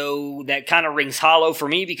don't know. That kind of rings hollow for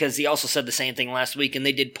me because he also said the same thing last week, and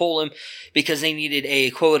they did pull him because they needed a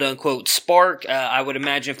quote-unquote spark. I would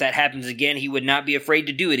imagine if that happens again, he would not be afraid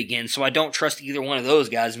to do it again, so I don't trust either one of those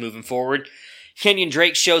guys moving forward. Kenyon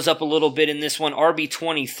Drake shows up a little bit in this one.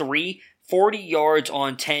 RB23, 40 yards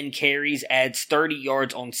on 10 carries, adds 30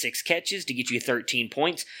 yards on 6 catches to get you 13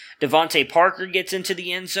 points. Devontae Parker gets into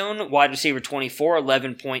the end zone, wide receiver 24,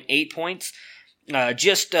 11.8 points.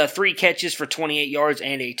 Just 3 catches for 28 yards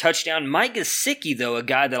and a touchdown. Mike Gesicki, though, a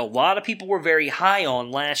guy that a lot of people were very high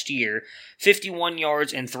on last year, 51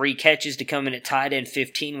 yards and 3 catches to come in at tight end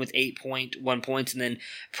 15 with 8.1 points. And then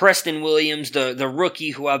Preston Williams, the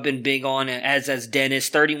rookie who I've been big on, as Dennis,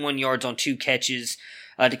 31 yards on 2 catches.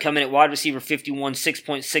 To come in at wide receiver 51,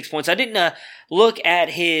 6.6 points. I didn't look at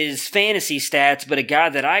his fantasy stats, but a guy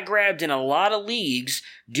that I grabbed in a lot of leagues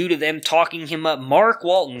due to them talking him up, Mark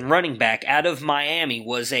Walton, running back out of Miami,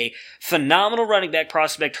 was a phenomenal running back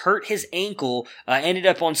prospect, hurt his ankle, ended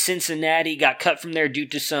up on Cincinnati, got cut from there due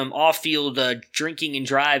to some off-field drinking and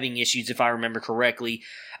driving issues, if I remember correctly.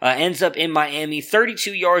 Ends up in Miami,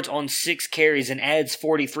 32 yards on 6 carries and adds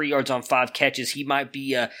 43 yards on 5 catches. He might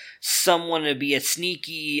be someone to be a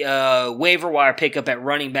sneaky waiver wire pickup at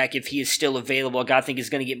running back if he is still available. A guy I think is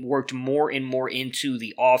going to get worked more and more into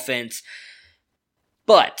the offense.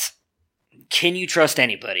 But can you trust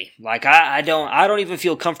anybody? Like I don't even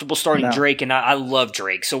feel comfortable starting Drake, and I love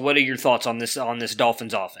Drake. So what are your thoughts on this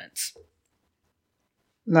Dolphins offense?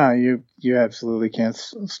 No, you absolutely can't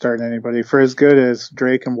start anybody. For as good as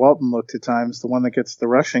Drake and Walton looked at times, the one that gets the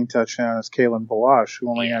rushing touchdown is Kalen Balash, who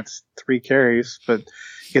only has 3 carries, but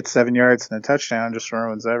gets 7 yards and a touchdown, just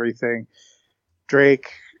ruins everything. Drake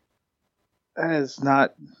has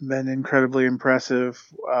not been incredibly impressive.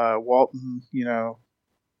 Walton,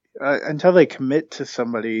 until they commit to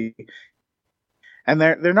somebody, and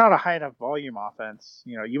they're not a high enough volume offense.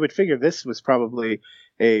 You would figure this was probably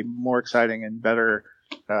a more exciting and better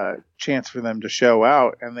chance for them to show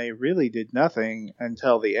out, and they really did nothing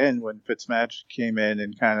until the end when Fitzmagic came in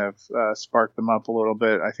and kind of sparked them up a little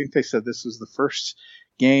bit. I think they said this was the first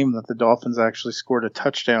game that the Dolphins actually scored a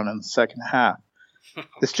touchdown in the second half.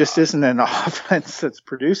 This just isn't an offense that's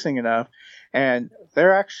producing enough, and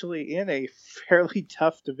they're actually in a fairly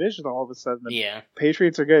tough division all of a sudden. The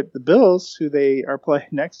Patriots are good. The Bills, who they are playing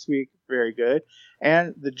next week, very good.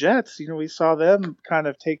 And the Jets, we saw them kind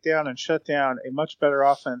of take down and shut down a much better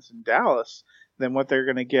offense in Dallas than what they're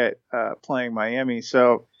going to get playing Miami.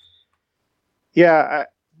 So,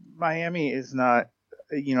 Miami is not,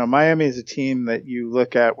 Miami is a team that you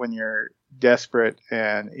look at when you're desperate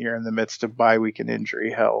and you're in the midst of bye week and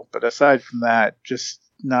injury hell. But aside from that, just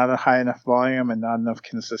not a high enough volume and not enough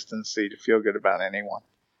consistency to feel good about anyone.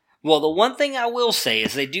 Well, the one thing I will say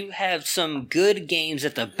is they do have some good games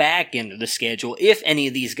at the back end of the schedule. If any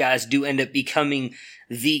of these guys do end up becoming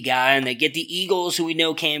the guy, and they get the Eagles, who we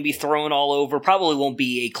know can be thrown all over, probably won't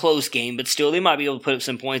be a close game, but still they might be able to put up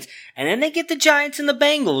some points. And then they get the Giants and the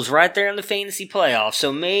Bengals right there in the fantasy playoffs.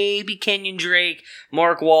 So maybe Kenyon Drake,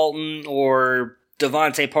 Mark Walton, or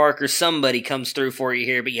Devontae Parker, somebody comes through for you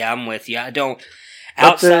here. But yeah, I'm with you. I don't...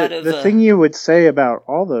 The thing you would say about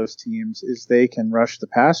all those teams is they can rush the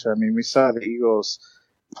passer. I mean, we saw the Eagles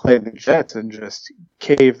play the Jets and just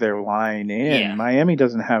cave their line in. Yeah. Miami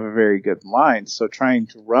doesn't have a very good line, so trying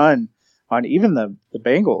to run on even the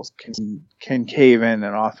Bengals can cave in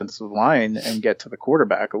an offensive line and get to the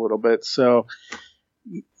quarterback a little bit. So,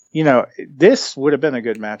 this would have been a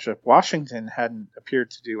good matchup. Washington hadn't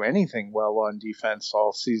appeared to do anything well on defense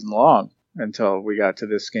all season long until we got to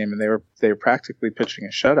this game, and they were practically pitching a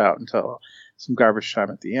shutout until some garbage time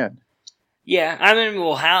at the end. Yeah, I mean,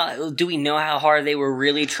 well, how do we know how hard they were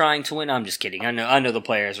really trying to win? I'm just kidding. I know the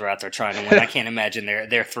players were out there trying to win. I can't imagine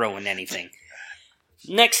they're throwing anything.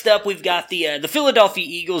 Next up, we've got the Philadelphia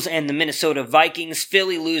Eagles and the Minnesota Vikings.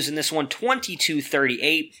 Philly losing this one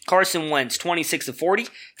 22-38. Carson Wentz 26-40,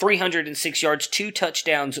 306 yards, 2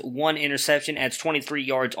 touchdowns, 1 interception, adds 23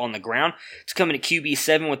 yards on the ground. It's coming at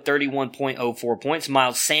QB7 with 31.04 points.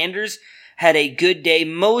 Miles Sanders had a good day,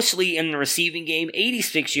 mostly in the receiving game.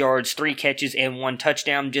 86 yards, 3 catches, and 1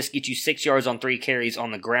 touchdown. Just get you 6 yards on 3 carries on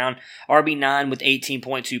the ground. RB9 with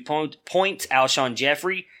 18.2 points. Alshon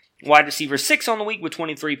Jeffrey, wide receiver 6 on the week with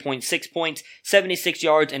 23.6 points, 76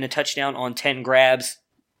 yards, and a touchdown on 10 grabs.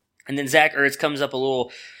 And then Zach Ertz comes up a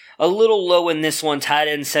little low in this one, tight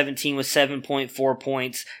end 17 with 7.4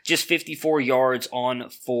 points, just 54 yards on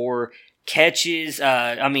 4 catches.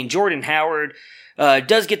 Jordan Howard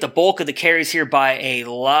does get the bulk of the carries here by a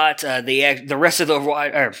lot. The rest of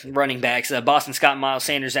the running backs, Boston Scott and Miles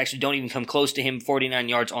Sanders, actually don't even come close to him, 49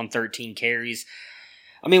 yards on 13 carries.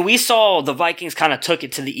 I mean, we saw the Vikings kind of took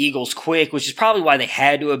it to the Eagles quick, which is probably why they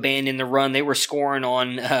had to abandon the run. They were scoring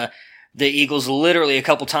on the Eagles literally a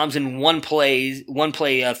couple times in one play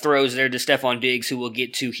throws there to Stephon Diggs, who we'll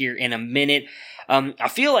get to here in a minute. I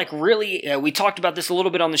feel like really, we talked about this a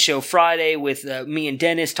little bit on the show Friday with me and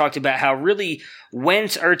Dennis, talked about how really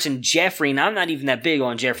Wentz, Ertz, and Jeffrey, and I'm not even that big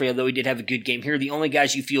on Jeffrey, although he did have a good game here, are the only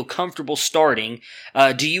guys you feel comfortable starting.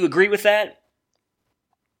 Do you agree with that?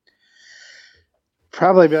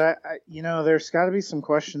 Probably, but there's got to be some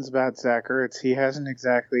questions about Zach Ertz. He hasn't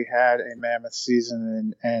exactly had a mammoth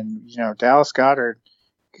season, and Dallas Goedert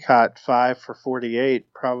caught 5 for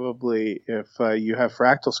 48. Probably, if you have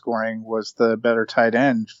fractal scoring, was the better tight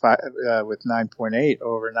end with 9.8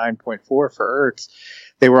 over 9.4 for Ertz.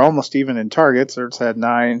 They were almost even in targets. Ertz had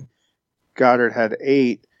 9, Goddard had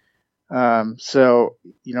 8. So,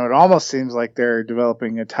 it almost seems like they're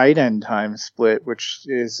developing a tight end time split, which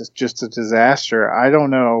is just a disaster. I don't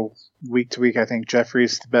know. Week to week, I think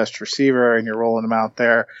Jeffrey's the best receiver, and you're rolling him out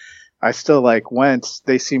there. I still like Wentz.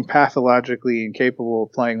 They seem pathologically incapable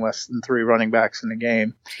of playing less than 3 running backs in a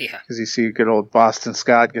game. Yeah. Because you see good old Boston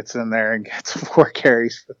Scott gets in there and gets 4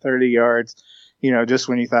 carries for 30 yards. Just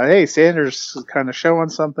when you thought, hey, Sanders is kind of showing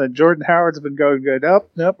something. Jordan Howard's been going good.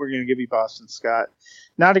 Nope, we're going to give you Boston Scott.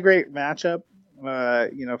 Not a great matchup.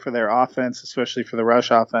 for their offense, especially for the rush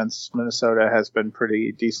offense. Minnesota has been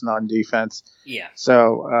pretty decent on defense. Yeah.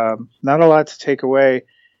 So not a lot to take away.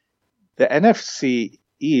 The NFC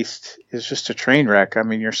East is just a train wreck. I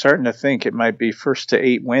mean, you're starting to think it might be first to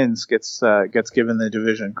 8 wins gets given the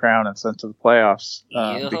division crown and sent to the playoffs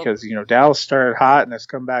because Dallas started hot and has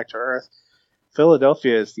come back to earth.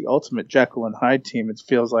 Philadelphia is the ultimate Jekyll and Hyde team. It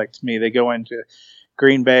feels like to me they go into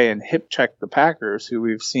Green Bay and hip check the Packers, who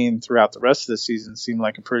we've seen throughout the rest of the season seem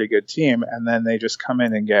like a pretty good team, and then they just come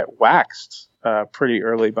in and get waxed pretty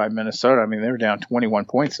early by Minnesota. I mean, they were down 21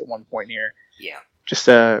 points at one point here. Yeah. Just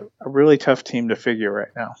a really tough team to figure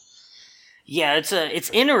right now. Yeah, it's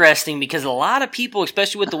interesting because a lot of people,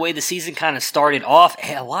 especially with the way the season kind of started off,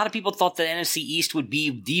 a lot of people thought the NFC East would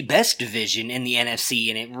be the best division in the NFC,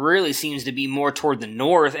 and it really seems to be more toward the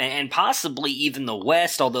North and possibly even the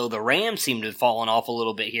West, although the Rams seem to have fallen off a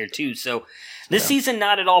little bit here too. So this season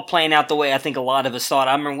not at all playing out the way I think a lot of us thought.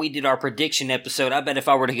 I remember we did our prediction episode. I bet if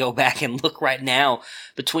I were to go back and look right now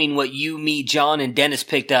between what you, me, John, and Dennis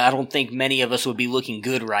picked, I don't think many of us would be looking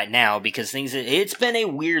good right now because it's been a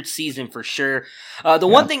weird season for sure.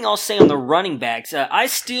 One thing I'll say on the running backs, I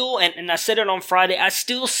still, and I said it on Friday, I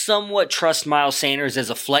still somewhat trust Miles Sanders as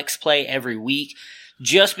a flex play every week.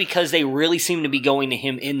 Just because they really seem to be going to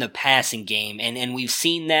him in the passing game. And we've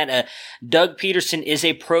seen that. Doug Peterson is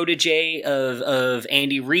a protege of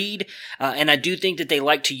Andy Reid. And I do think that they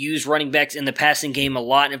like to use running backs in the passing game a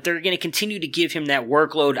lot. And if they're going to continue to give him that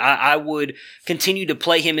workload, I would continue to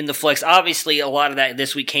play him in the flex. Obviously, a lot of that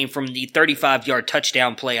this week came from the 35-yard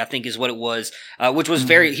touchdown play, I think is what it was, which was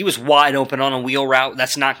he was wide open on a wheel route.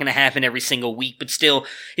 That's not going to happen every single week. But still,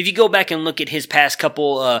 if you go back and look at his past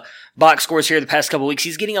couple, box scores here the past couple weeks,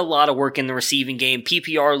 he's getting a lot of work in the receiving game.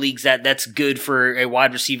 PPR leagues, that's good for a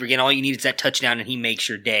wide receiver. Again, all you need is that touchdown and he makes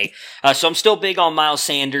your day. So I'm still big on Miles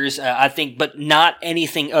Sanders, I think, but not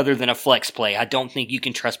anything other than a flex play. I don't think you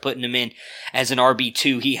can trust putting him in as an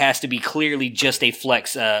RB2. He has to be clearly just a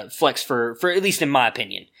flex for at least in my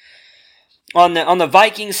opinion. On the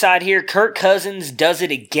Vikings side here, Kirk Cousins does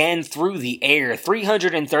it again through the air.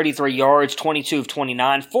 333 yards, 22 of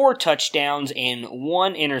 29, 4 touchdowns, and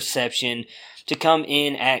 1 interception to come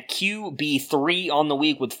in at QB3 on the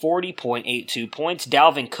week with 40.82 points.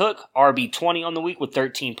 Dalvin Cook, RB20 on the week with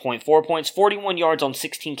 13.4 points, 41 yards on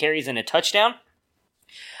 16 carries and a touchdown.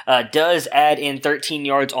 Does add in 13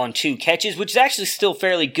 yards on 2 catches, which is actually still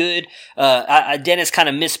fairly good. Dennis kind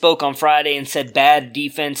of misspoke on Friday and said bad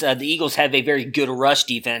defense. The Eagles have a very good rush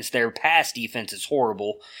defense. Their pass defense is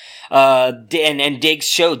horrible. And Diggs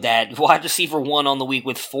showed that. Wide receiver 1 on the week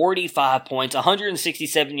with 45 points,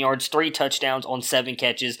 167 yards, 3 touchdowns on 7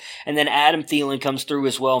 catches. And then Adam Thielen comes through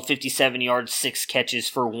as well, 57 yards, 6 catches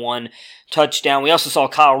for 1 touchdown. We also saw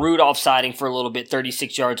Kyle Rudolph siding for a little bit,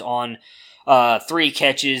 36 yards on 3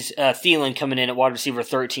 catches. Thielen coming in at wide receiver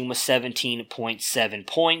 13 with 17.7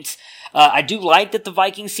 points. I do like that the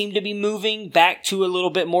Vikings seem to be moving back to a little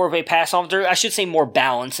bit more of a pass offense. I should say more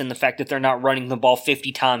balance in the fact that they're not running the ball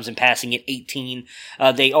 50 times and passing it 18.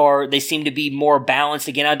 They seem to be more balanced.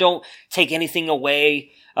 Again, I don't take anything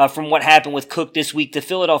away from what happened with Cook this week. The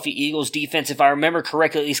Philadelphia Eagles defense, if I remember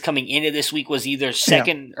correctly, at least coming into this week, was either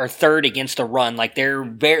second or third against the run. Like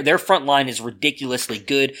their front line is ridiculously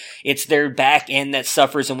good. It's their back end that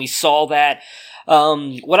suffers, and we saw that.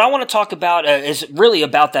 What I want to talk about is really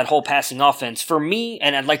about that whole passing offense. For me,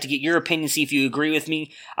 and I'd like to get your opinion, see if you agree with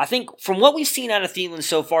me, I think from what we've seen out of Thielen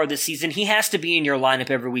so far this season, he has to be in your lineup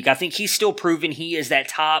every week. I think he's still proven he is that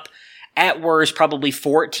top, at worst, probably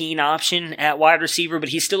 14 option at wide receiver, but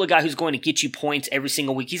he's still a guy who's going to get you points every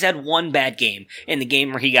single week. He's had 1 bad game in the game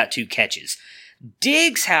where he got 2 catches.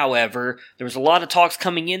 Diggs, however, there was a lot of talks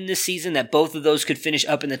coming in this season that both of those could finish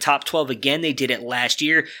up in the top 12 again. They did it last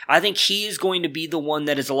year. I think he is going to be the one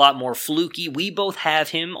that is a lot more fluky. We both have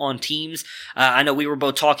him on teams. I know we were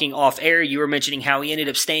both talking off air. You were mentioning how he ended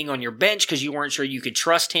up staying on your bench because you weren't sure you could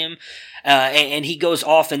trust him. And he goes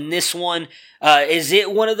off in this one. Is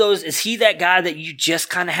it one of those, is he that guy that you just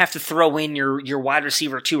kind of have to throw in your wide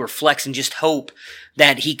receiver 2 or flex and just hope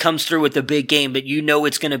that he comes through with the big game, but you know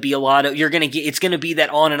it's going to be it's going to be that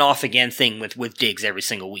on and off again thing with Diggs every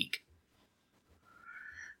single week?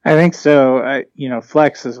 I think so.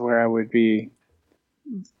 Flex is where I would be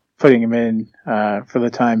putting him in, for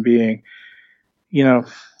the time being.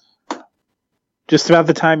 Just about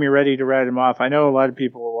the time you're ready to write him off. I know a lot of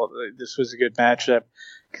people, this was a good matchup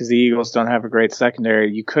because the Eagles don't have a great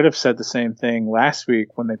secondary. You could have said the same thing last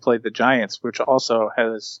week when they played the Giants, which also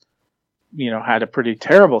has, had a pretty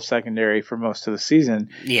terrible secondary for most of the season.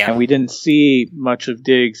 Yeah. And we didn't see much of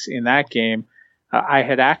Diggs in that game. I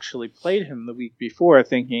had actually played him the week before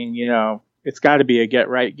thinking, it's got to be a get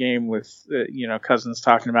right game with Cousins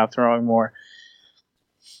talking about throwing more.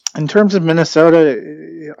 In terms of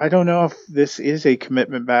Minnesota, I don't know if this is a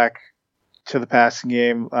commitment back to the passing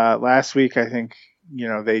game. Last week, I think,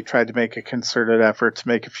 they tried to make a concerted effort to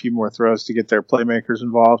make a few more throws to get their playmakers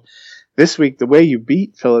involved. This week, the way you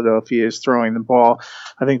beat Philadelphia is throwing the ball.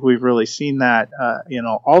 I think we've really seen that.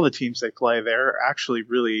 All the teams they play, they're actually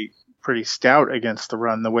really pretty stout against the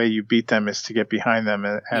run. The way you beat them is to get behind them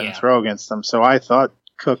and throw against them. So I thought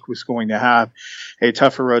Cook was going to have a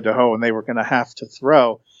tougher road to hoe, and they were going to have to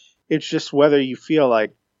throw. It's just whether you feel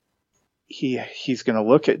like he's going to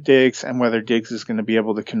look at Diggs and whether Diggs is going to be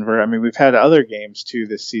able to convert. I mean, we've had other games too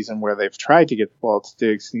this season where they've tried to get the ball to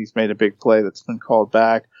Diggs and he's made a big play that's been called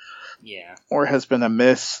back. Yeah. Or has been a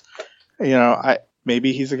miss.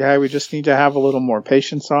 Maybe he's a guy we just need to have a little more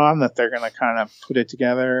patience on, that they're going to kind of put it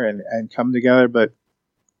together and come together. But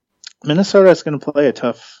Minnesota is going to play a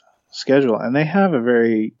tough schedule, and they have a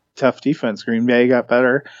very tough defense. Green Bay got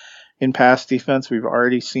better in pass defense. We've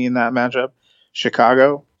already seen that matchup.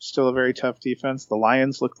 Chicago, still a very tough defense. The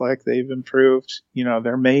Lions look like they've improved.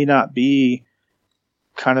 There may not be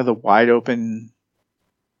kind of the wide open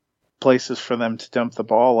places for them to dump the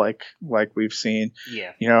ball like we've seen.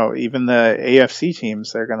 Yeah. Even the AFC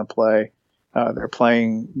teams they're going to play, they're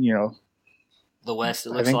playing, the West, it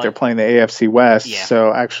looks I think like. they're playing the AFC West. Yeah.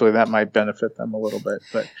 So actually that might benefit them a little bit,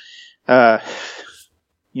 but,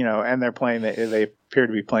 and they're playing they appear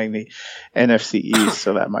to be playing the NFC East,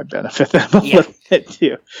 so that might benefit them a little bit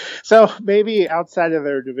too. So maybe outside of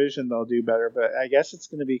their division they'll do better, but I guess it's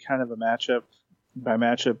going to be kind of a matchup by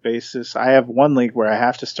matchup basis. I have one league where I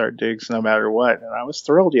have to start Diggs no matter what, and I was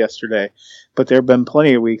thrilled yesterday, but there have been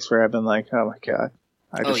plenty of weeks where I've been like, oh my God,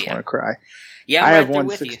 I just want to cry. Yeah, I have one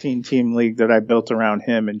 16-team league that I built around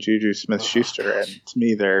him and Juju Smith-Schuster, and to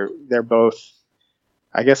me they're both.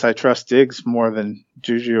 I guess I trust Diggs more than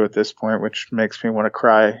Juju at this point, which makes me want to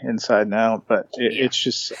cry inside and out. But it's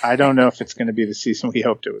just, I don't know if it's going to be the season we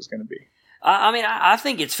hoped it was going to be. I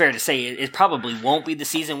think it's fair to say it probably won't be the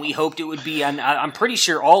season we hoped it would be. I'm pretty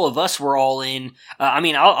sure all of us were all in.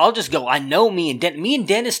 I'll just go. I know me and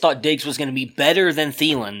Dennis thought Diggs was going to be better than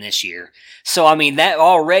Thielen this year. So, that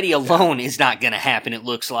already alone is not going to happen, it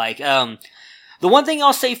looks like. The one thing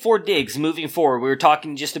I'll say for Diggs moving forward, we were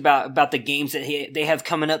talking just about the games that they have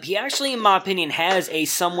coming up. He actually, in my opinion, has a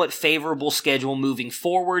somewhat favorable schedule moving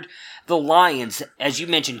forward. The Lions, as you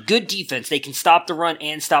mentioned, good defense. They can stop the run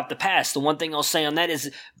and stop the pass. The one thing I'll say on that is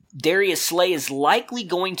Darius Slay is likely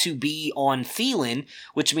going to be on Thielen,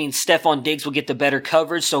 which means Stephon Diggs will get the better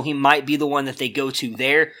coverage, so he might be the one that they go to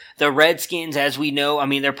there. The Redskins, as we know,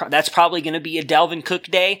 that's probably going to be a Dalvin Cook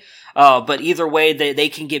day. But either way, they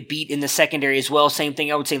can get beat in the secondary as well. Same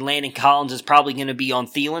thing, I would say Landon Collins is probably going to be on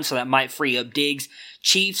Thielen, so that might free up Diggs.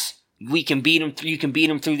 Chiefs, we can beat them. You can beat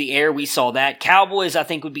them through the air. We saw that. Cowboys, I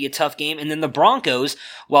think, would be a tough game. And then the Broncos,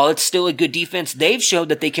 while it's still a good defense, they've showed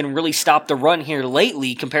that they can really stop the run here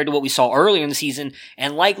lately compared to what we saw earlier in the season,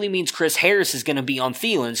 and likely means Chris Harris is going to be on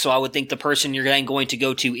Thielen. So I would think the person you're then going to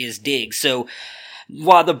go to is Diggs. So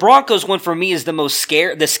while the Broncos one for me is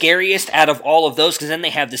the scariest out of all of those, because then they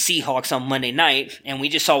have the Seahawks on Monday night, and we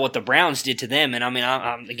just saw what the Browns did to them.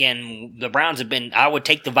 And again, the Browns have been. I would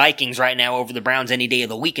take the Vikings right now over the Browns any day of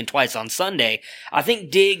the week and twice on Sunday. I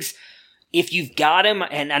think Diggs, if you've got him,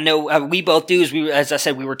 and I know we both do, as I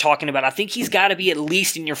said, we were talking about. I think he's got to be at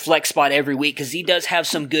least in your flex spot every week because he does have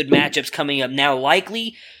some good matchups coming up. Now,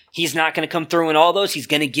 likely he's not going to come through in all those. He's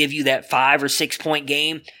going to give you that 5 or 6 point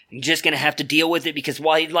game. You're just going to have to deal with it because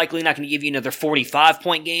while he's likely not going to give you another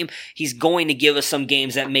 45-point game, he's going to give us some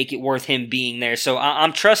games that make it worth him being there. So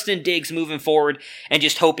I'm trusting Diggs moving forward and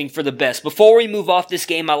just hoping for the best. Before we move off this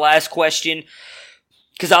game, my last question,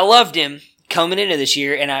 because I loved him coming into this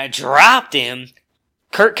year and I dropped him.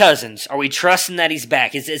 Kirk Cousins, are we trusting that he's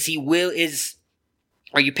back?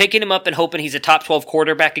 Are you picking him up and hoping he's a top 12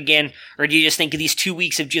 quarterback again? Or do you just think these 2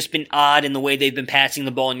 weeks have just been odd in the way they've been passing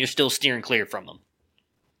the ball and you're still steering clear from them?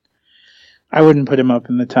 I wouldn't put him up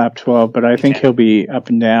in the top 12, but I think he'll be up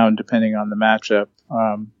and down depending on the matchup.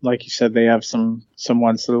 Like you said, they have some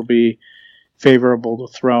ones that'll be favorable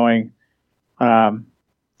to throwing.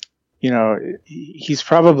 He's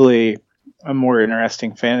probably a more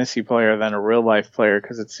interesting fantasy player than a real life player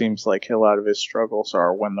because it seems like a lot of his struggles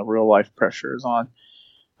are when the real life pressure is on.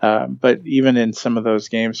 But even in some of those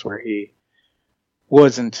games where he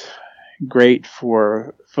wasn't great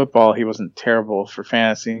for football, he wasn't terrible for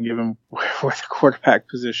fantasy. And given where the quarterback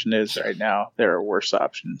position is right now, there are worse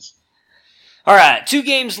options. All right, 2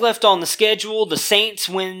 games left on the schedule. The Saints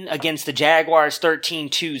win against the Jaguars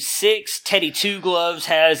 13-6. Teddy Two Gloves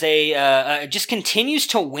has just continues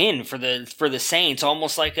to win for the Saints,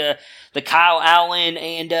 almost like the Kyle Allen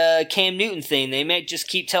and Cam Newton thing. They may just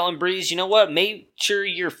keep telling Breeze, you know what, make sure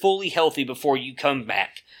you're fully healthy before you come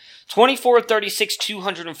back. 24-36,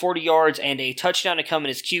 240 yards, and a touchdown to come in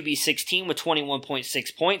his QB 16 with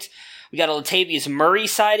 21.6 points. We got a Latavius Murray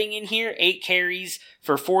sighting in here, 8 carries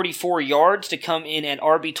for 44 yards to come in at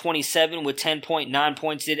RB27 with 10.9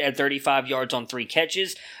 points, did at 35 yards on 3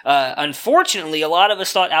 catches. Unfortunately, a lot of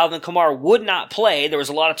us thought Alvin Kamara would not play. There was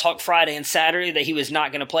a lot of talk Friday and Saturday that he was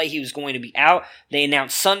not going to play. He was going to be out. They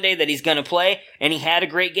announced Sunday that he's going to play, and he had a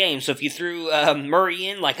great game. So if you threw Murray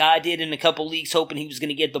in like I did in a couple leagues hoping he was going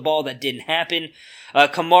to get the ball, that didn't happen.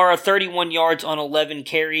 Kamara, 31 yards on 11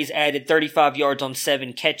 carries, added 35 yards on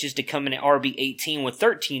 7 catches to come in at RB18 with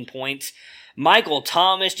 13 points. Michael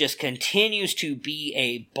Thomas just continues to be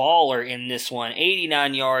a baller in this one.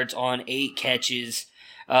 89 yards on 8 catches.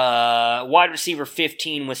 Wide receiver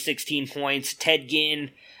 15 with 16 points. Ted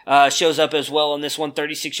Ginn shows up as well in this one.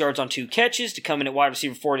 36 yards on 2 catches to come in at wide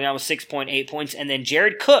receiver 49 with 6.8 points. And then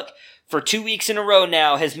Jared Cook, for 2 weeks in a row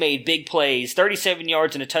now, has made big plays. 37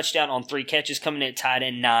 yards and a touchdown on 3 catches, coming in at tight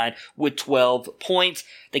end 9 with 12 points.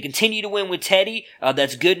 They continue to win with Teddy.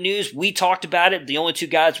 That's good news. We talked about it. The only 2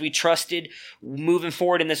 guys we trusted moving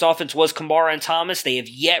forward in this offense was Kamara and Thomas. They have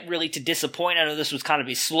yet really to disappoint. I know this was kind of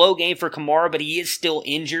a slow game for Kamara, but he is still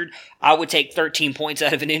injured. I would take 13 points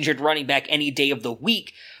out of an injured running back any day of the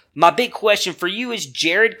week. My big question for you is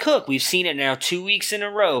Jared Cook. We've seen it now 2 weeks in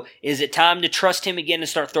a row. Is it time to trust him again and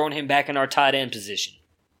start throwing him back in our tight end position?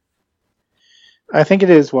 I think it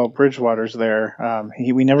is while Bridgewater's there.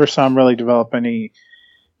 We never saw him really develop any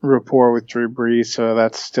rapport with Drew Brees, so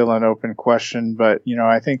that's still an open question. But,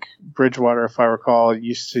 I think Bridgewater, if I recall,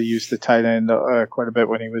 used to use the tight end quite a bit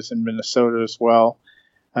when he was in Minnesota as well.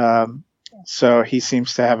 So he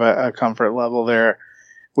seems to have a comfort level there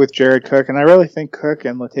with Jared Cook. And I really think Cook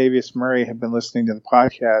and Latavius Murray have been listening to the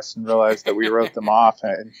podcast and realized that we wrote them off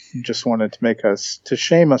and just wanted to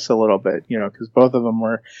shame us a little bit, because both of them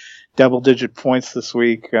were double-digit points this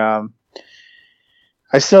week. I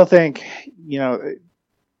still think,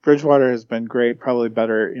 Bridgewater has been great, probably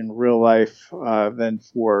better in real life than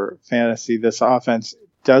for fantasy. This offense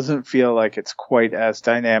doesn't feel like it's quite as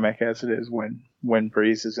dynamic as it is when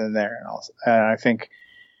Breeze is in there. And I think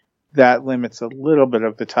that limits a little bit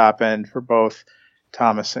of the top end for both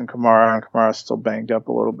Thomas and Kamara. And Kamara's still banged up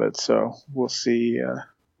a little bit, so we'll see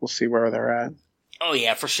where they're at. Oh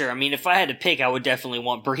yeah, for sure. I mean, if I had to pick, I would definitely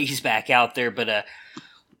want Breeze back out there, but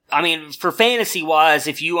for fantasy-wise,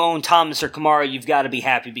 if you own Thomas or Kamara, you've got to be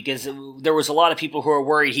happy because there was a lot of people who are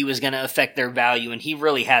worried he was going to affect their value, and he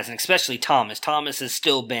really hasn't, especially Thomas. Thomas has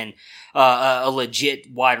still been a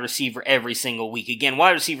legit wide receiver every single week. Again,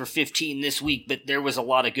 wide receiver 15 this week, but there was a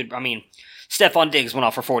lot of good... Stephon Diggs went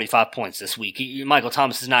off for 45 points this week. Michael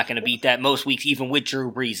Thomas is not going to beat that most weeks, even with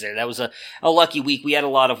Drew Brees there. That was a lucky week. We had a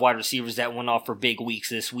lot of wide receivers that went off for big weeks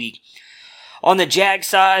this week. On the Jag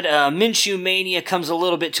side, Minshew Mania comes a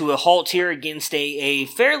little bit to a halt here against a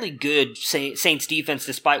fairly good Saints defense,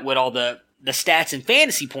 despite what all the stats and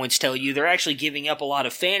fantasy points tell you. They're actually giving up a lot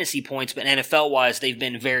of fantasy points, but NFL-wise, they've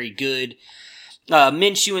been very good.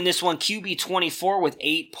 Minshew in this one, QB 24 with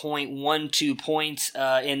 8.12 points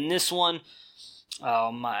in this one.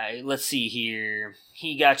 Oh my, let's see here.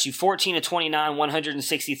 He got you 14 of 29,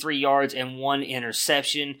 163 yards, and 1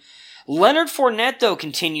 interception. Leonard Fournette, though,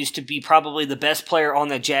 continues to be probably the best player on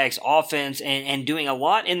the Jags offense and doing a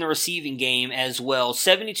lot in the receiving game as well.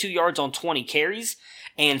 72 yards on 20 carries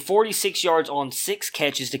and 46 yards on 6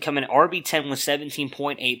 catches to come in RB10 with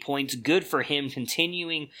 17.8 points. Good for him,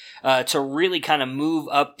 continuing to really kind of move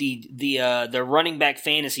up the running back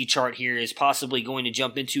fantasy chart here. Is possibly going to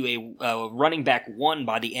jump into a running back 1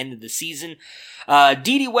 by the end of the season.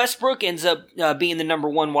 D.D. Westbrook ends up being the number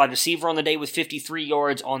 1 wide receiver on the day with 53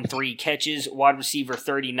 yards on 3 catches. Wide receiver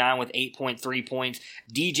 39 with 8.3 points.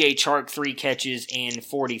 DJ Chark 3 catches and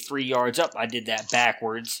 43 yards. I did that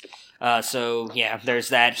backwards. So yeah, there's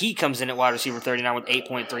that. He comes in at wide receiver 39 with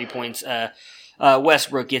 8.3 points.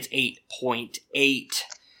 Westbrook gets 8.8.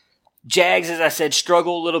 Jags, as I said,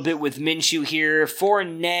 struggle a little bit with Minshew here.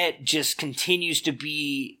 Fournette just continues to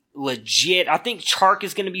be legit. I think Chark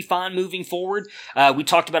is going to be fine moving forward. We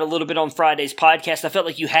talked about a little bit on Friday's podcast. I felt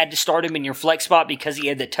like you had to start him in your flex spot because he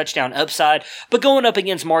had the touchdown upside. But going up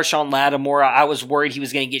against Marshawn Lattimore, I was worried he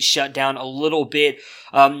was going to get shut down a little bit.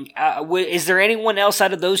 Is there anyone else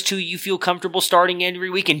out of those two you feel comfortable starting every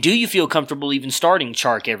week? And do you feel comfortable even starting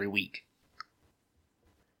Chark every week?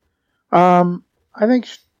 I think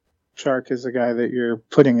Chark is the guy that you're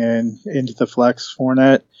putting into the flex.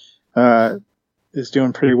 Fournette is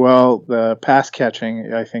doing pretty well. The pass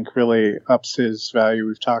catching, I think, really ups his value.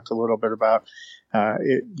 We've talked a little bit about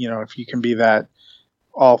if you can be that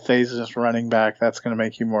all phases running back, that's going to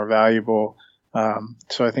make you more valuable.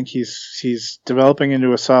 So I think he's developing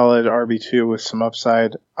into a solid RB2 with some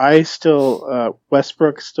upside.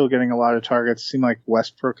 Westbrook still getting a lot of targets. It seemed like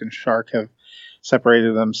Westbrook and Chark have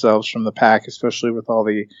separated themselves from the pack, especially with all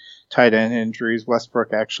the tight end injuries.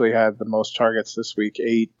 Westbrook actually had the most targets this week,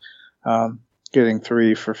 8, getting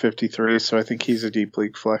 3 for 53. So I think he's a deep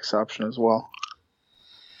league flex option as well.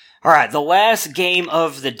 All right, the last game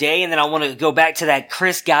of the day, and then I want to go back to that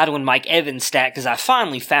Chris Godwin, Mike Evans stat because I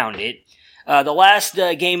finally found it. The last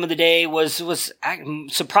game of the day was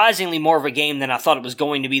surprisingly more of a game than I thought it was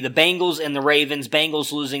going to be. The Bengals and the Ravens.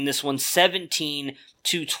 Bengals losing this one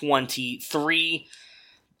 17-23.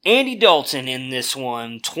 Andy Dalton in this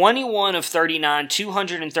one, 21 of 39,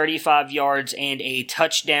 235 yards and a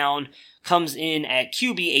touchdown. Comes in at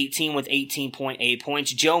QB 18 with 18.8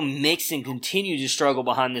 points. Joe Mixon continued to struggle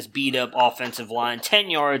behind this beat-up offensive line.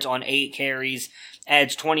 10 yards on 8 carries.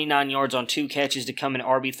 Adds 29 yards on 2 catches to come in at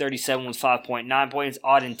RB37 with 5.9 points.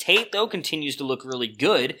 Auden Tate, though, continues to look really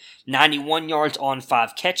good. 91 yards on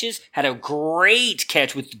 5 catches. Had a great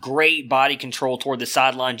catch with great body control toward the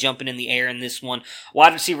sideline, jumping in the air in this one.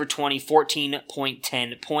 Wide receiver 20,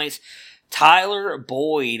 14.10 points. Tyler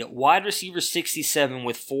Boyd, wide receiver 67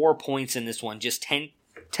 with 4 points in this one. Just 10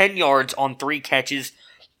 yards on 3 catches.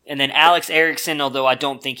 And then Alex Erickson, although I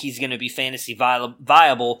don't think he's going to be fantasy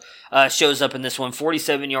viable, shows up in this one.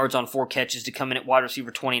 47 yards on 4 catches to come in at wide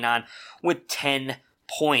receiver 29 with 10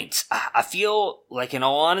 points. I feel like, in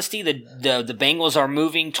all honesty, the Bengals are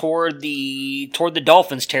moving toward the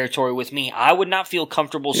Dolphins territory with me. I would not feel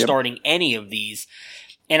comfortable starting any of these.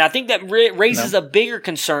 And I think that raises a bigger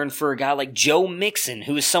concern for a guy like Joe Mixon,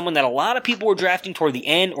 who is someone that a lot of people were drafting toward the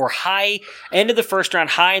end or high end of the first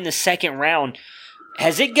round, high in the second round.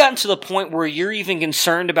 Has it gotten to the point where you're even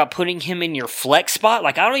concerned about putting him in your flex spot?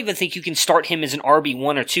 Like, I don't even think you can start him as an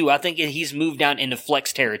RB1 or 2. I think he's moved down into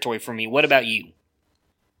flex territory for me. What about you?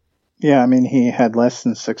 Yeah, I mean, he had less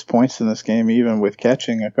than 6 points in this game, even with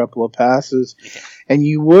catching a couple of passes. And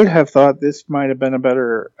you would have thought this might have been a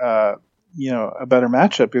better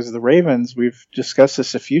matchup because the Ravens, we've discussed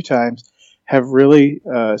this a few times, have really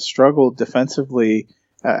struggled defensively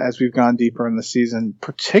as we've gone deeper in the season,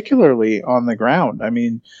 particularly on the ground. I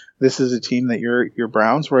mean, this is a team that your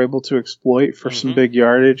Browns were able to exploit for some big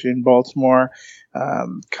yardage in Baltimore.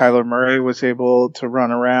 Kyler Murray was able to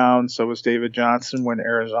run around. So was David Johnson when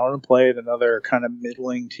Arizona played, another kind of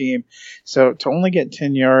middling team. So to only get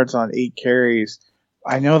 10 yards on 8 carries,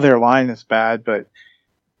 I know their line is bad, but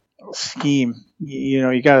scheme,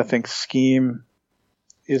 you got to think scheme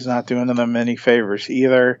is not doing them any favors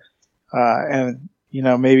either. And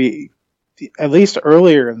maybe at least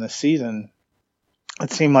earlier in the season, it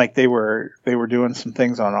seemed like they were doing some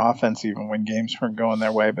things on offense even when games weren't going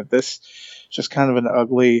their way. But this is just kind of an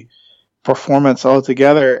ugly performance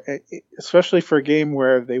altogether, especially for a game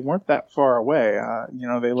where they weren't that far away.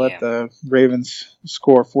 They let the Ravens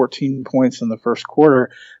score 14 points in the first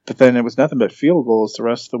quarter, but then it was nothing but field goals the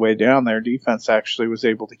rest of the way down. Their defense actually was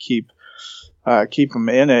able to keep them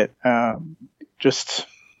in it.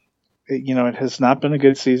 It has not been a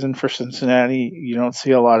good season for Cincinnati. You don't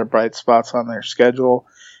see a lot of bright spots on their schedule.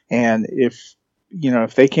 And if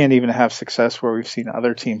they can't even have success where we've seen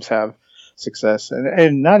other teams have success,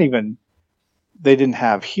 and not even, they didn't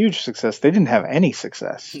have huge success. They didn't have any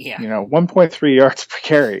success. Yeah. 1.3 yards per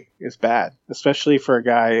carry is bad, especially for a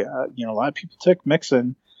guy, a lot of people took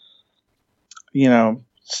Mixon,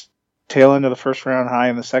 tail end of the first round, high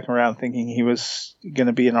in the second round, thinking he was going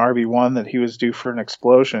to be an RB1, that he was due for an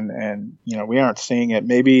explosion. And, we aren't seeing it.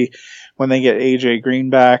 Maybe when they get AJ Green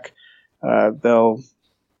back, they'll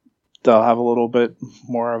have a little bit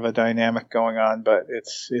more of a dynamic going on, but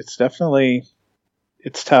it's definitely,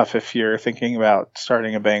 it's tough if you're thinking about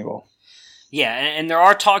starting a Bengal. Yeah, and there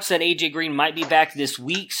are talks that AJ Green might be back this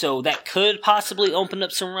week, so that could possibly open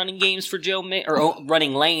up some running lanes for Joe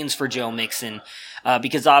Mixon.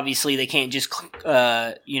 Because obviously they can't just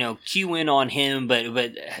cue in on him, but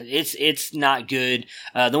it's not good.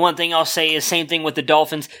 The one thing I'll say is same thing with the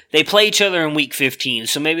Dolphins. They play each other in Week 15,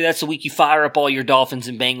 so maybe that's the week you fire up all your Dolphins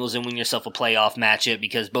and Bengals and win yourself a playoff matchup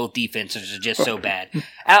because both defenses are just so bad.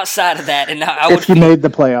 Outside of that, and if you made the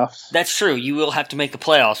playoffs, that's true. You will have to make the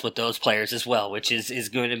playoffs with those players as well, which is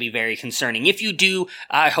going to be very concerning. If you do,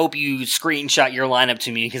 I hope you screenshot your lineup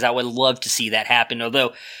to me because I would love to see that happen.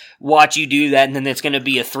 Although, watch you do that, and then it's going to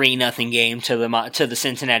be a 3-0 game to the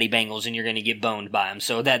Cincinnati Bengals, and you're going to get boned by them.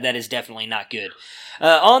 So that is definitely not good.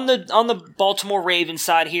 On the Baltimore Ravens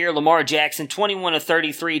side here, Lamar Jackson, 21 of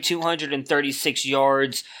 33, 236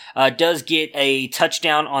 yards, does get a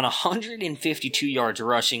touchdown on 152 yards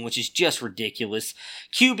rushing, which is just ridiculous.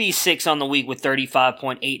 QB6 on the week with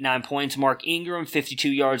 35.89 points. Mark Ingram, 52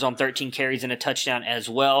 yards on 13 carries and a touchdown as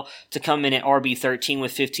well to come in at RB13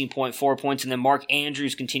 with 15.4 points. And then Mark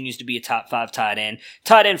Andrews continues to be a top 5 tight end.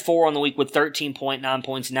 Tight end 4 on the week with 13.9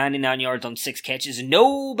 points, 99 yards on 6 catches.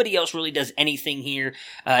 Nobody else really does anything here.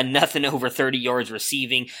 Nothing over 30 yards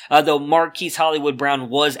receiving. Though Marquise Hollywood Brown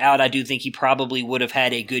was out, I do think he probably would have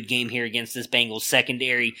had a good game here against this Bengals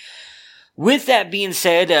secondary. With that being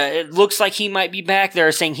said, it looks like he might be back.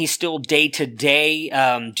 They're saying he's still day-to-day.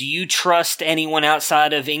 Do you trust anyone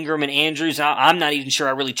outside of Ingram and Andrews? I'm not even sure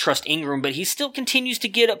I really trust Ingram, but he still continues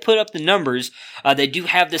to put up the numbers. They do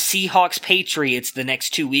have the Seahawks-Patriots the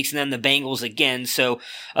next 2 weeks, and then the Bengals again. So,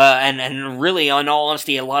 and really, in all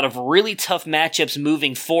honesty, a lot of really tough matchups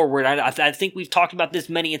moving forward. I think we've talked about this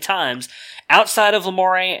many a times. Outside of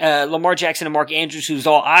Lamar Jackson and Mark Andrews, who's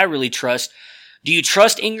all I really trust, do you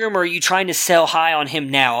trust Ingram, or are you trying to sell high on him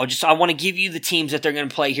now? I want to give you the teams that they're going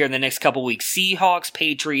to play here in the next couple weeks. Seahawks,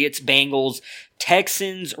 Patriots, Bengals,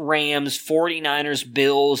 Texans, Rams, 49ers,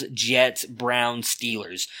 Bills, Jets, Browns,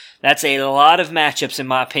 Steelers. That's a lot of matchups, in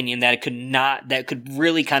my opinion, that could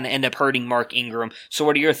really kind of end up hurting Mark Ingram. So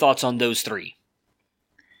what are your thoughts on those three?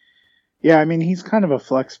 Yeah, I mean, he's kind of a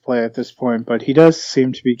flex play at this point, but he does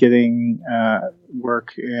seem to be getting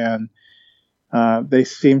work, and they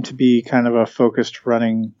seem to be kind of a focused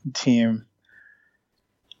running team.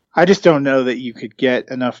 I just don't know that you could get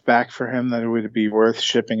enough back for him that it would be worth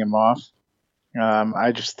shipping him off.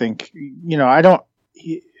 I just think,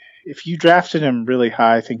 if you drafted him really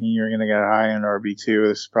high thinking you're going to get a high end RB2,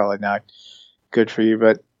 this is probably not good for you.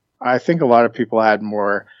 But I think a lot of people had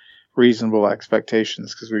more reasonable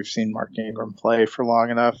expectations because we've seen Mark Ingram play for long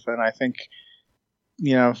enough. And I think,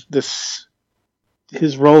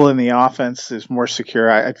 his role in the offense is more secure.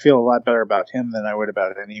 I'd feel a lot better about him than I would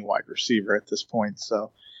about any wide receiver at this point.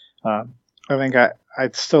 So I think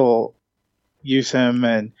I'd still use him,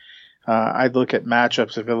 and I'd look at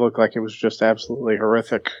matchups. If it looked like it was just absolutely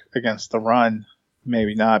horrific against the run,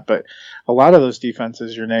 maybe not. But a lot of those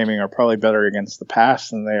defenses you're naming are probably better against the pass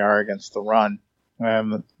than they are against the run.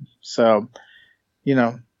 So,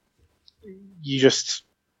 you just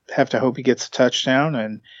have to hope he gets a touchdown,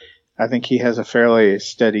 and I think he has a fairly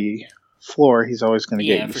steady floor. He's always going to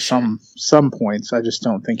get you some points. I just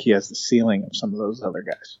don't think he has the ceiling of some of those other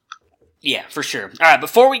guys. Yeah, for sure. All right,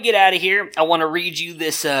 before we get out of here, I want to read you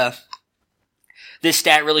this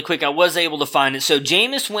stat really quick. I was able to find it. So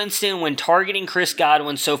Jameis Winston, when targeting Chris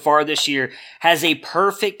Godwin so far this year, has a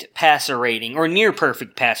perfect passer rating, or near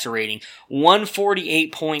perfect passer rating,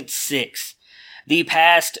 148.6. The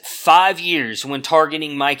past 5 years when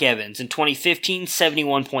targeting Mike Evans, in 2015,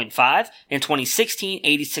 71.5, in 2016,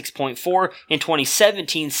 86.4, in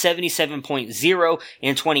 2017, 77.0,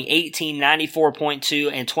 in 2018,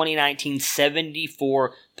 94.2, and 2019,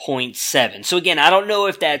 74.7. So again, I don't know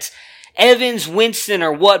if that's Evans, Winston,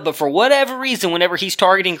 or what, but for whatever reason, whenever he's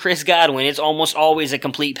targeting Chris Godwin, it's almost always a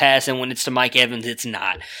complete pass, and when it's to Mike Evans, it's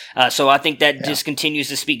not. So I think that just continues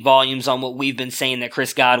to speak volumes on what we've been saying, that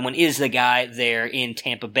Chris Godwin is the guy there in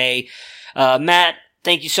Tampa Bay. Matt,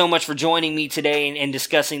 thank you so much for joining me today and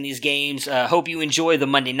discussing these games. Hope you enjoy the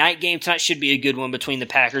Monday night game. Tonight should be a good one between the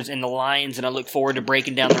Packers and the Lions, and I look forward to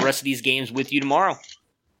breaking down the rest of these games with you tomorrow.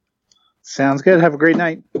 Sounds good. Have a great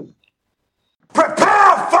night.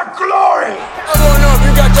 Prepare for glory! I don't know if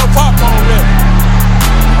you got your popcorn ready.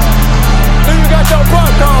 Do you got your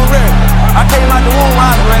popcorn ready? I came out the womb,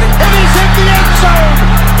 I was ready. And he's hit the end zone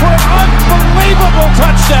for an unbelievable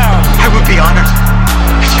touchdown. I would be honored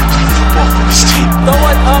if you played football for this team. Throw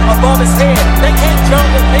it up above his head. They can't jump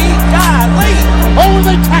with me. Golly. Oh,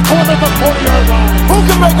 they tackle him at the 40-yard line. Who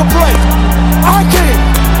can make a play? I can.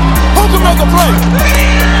 Who can make a play?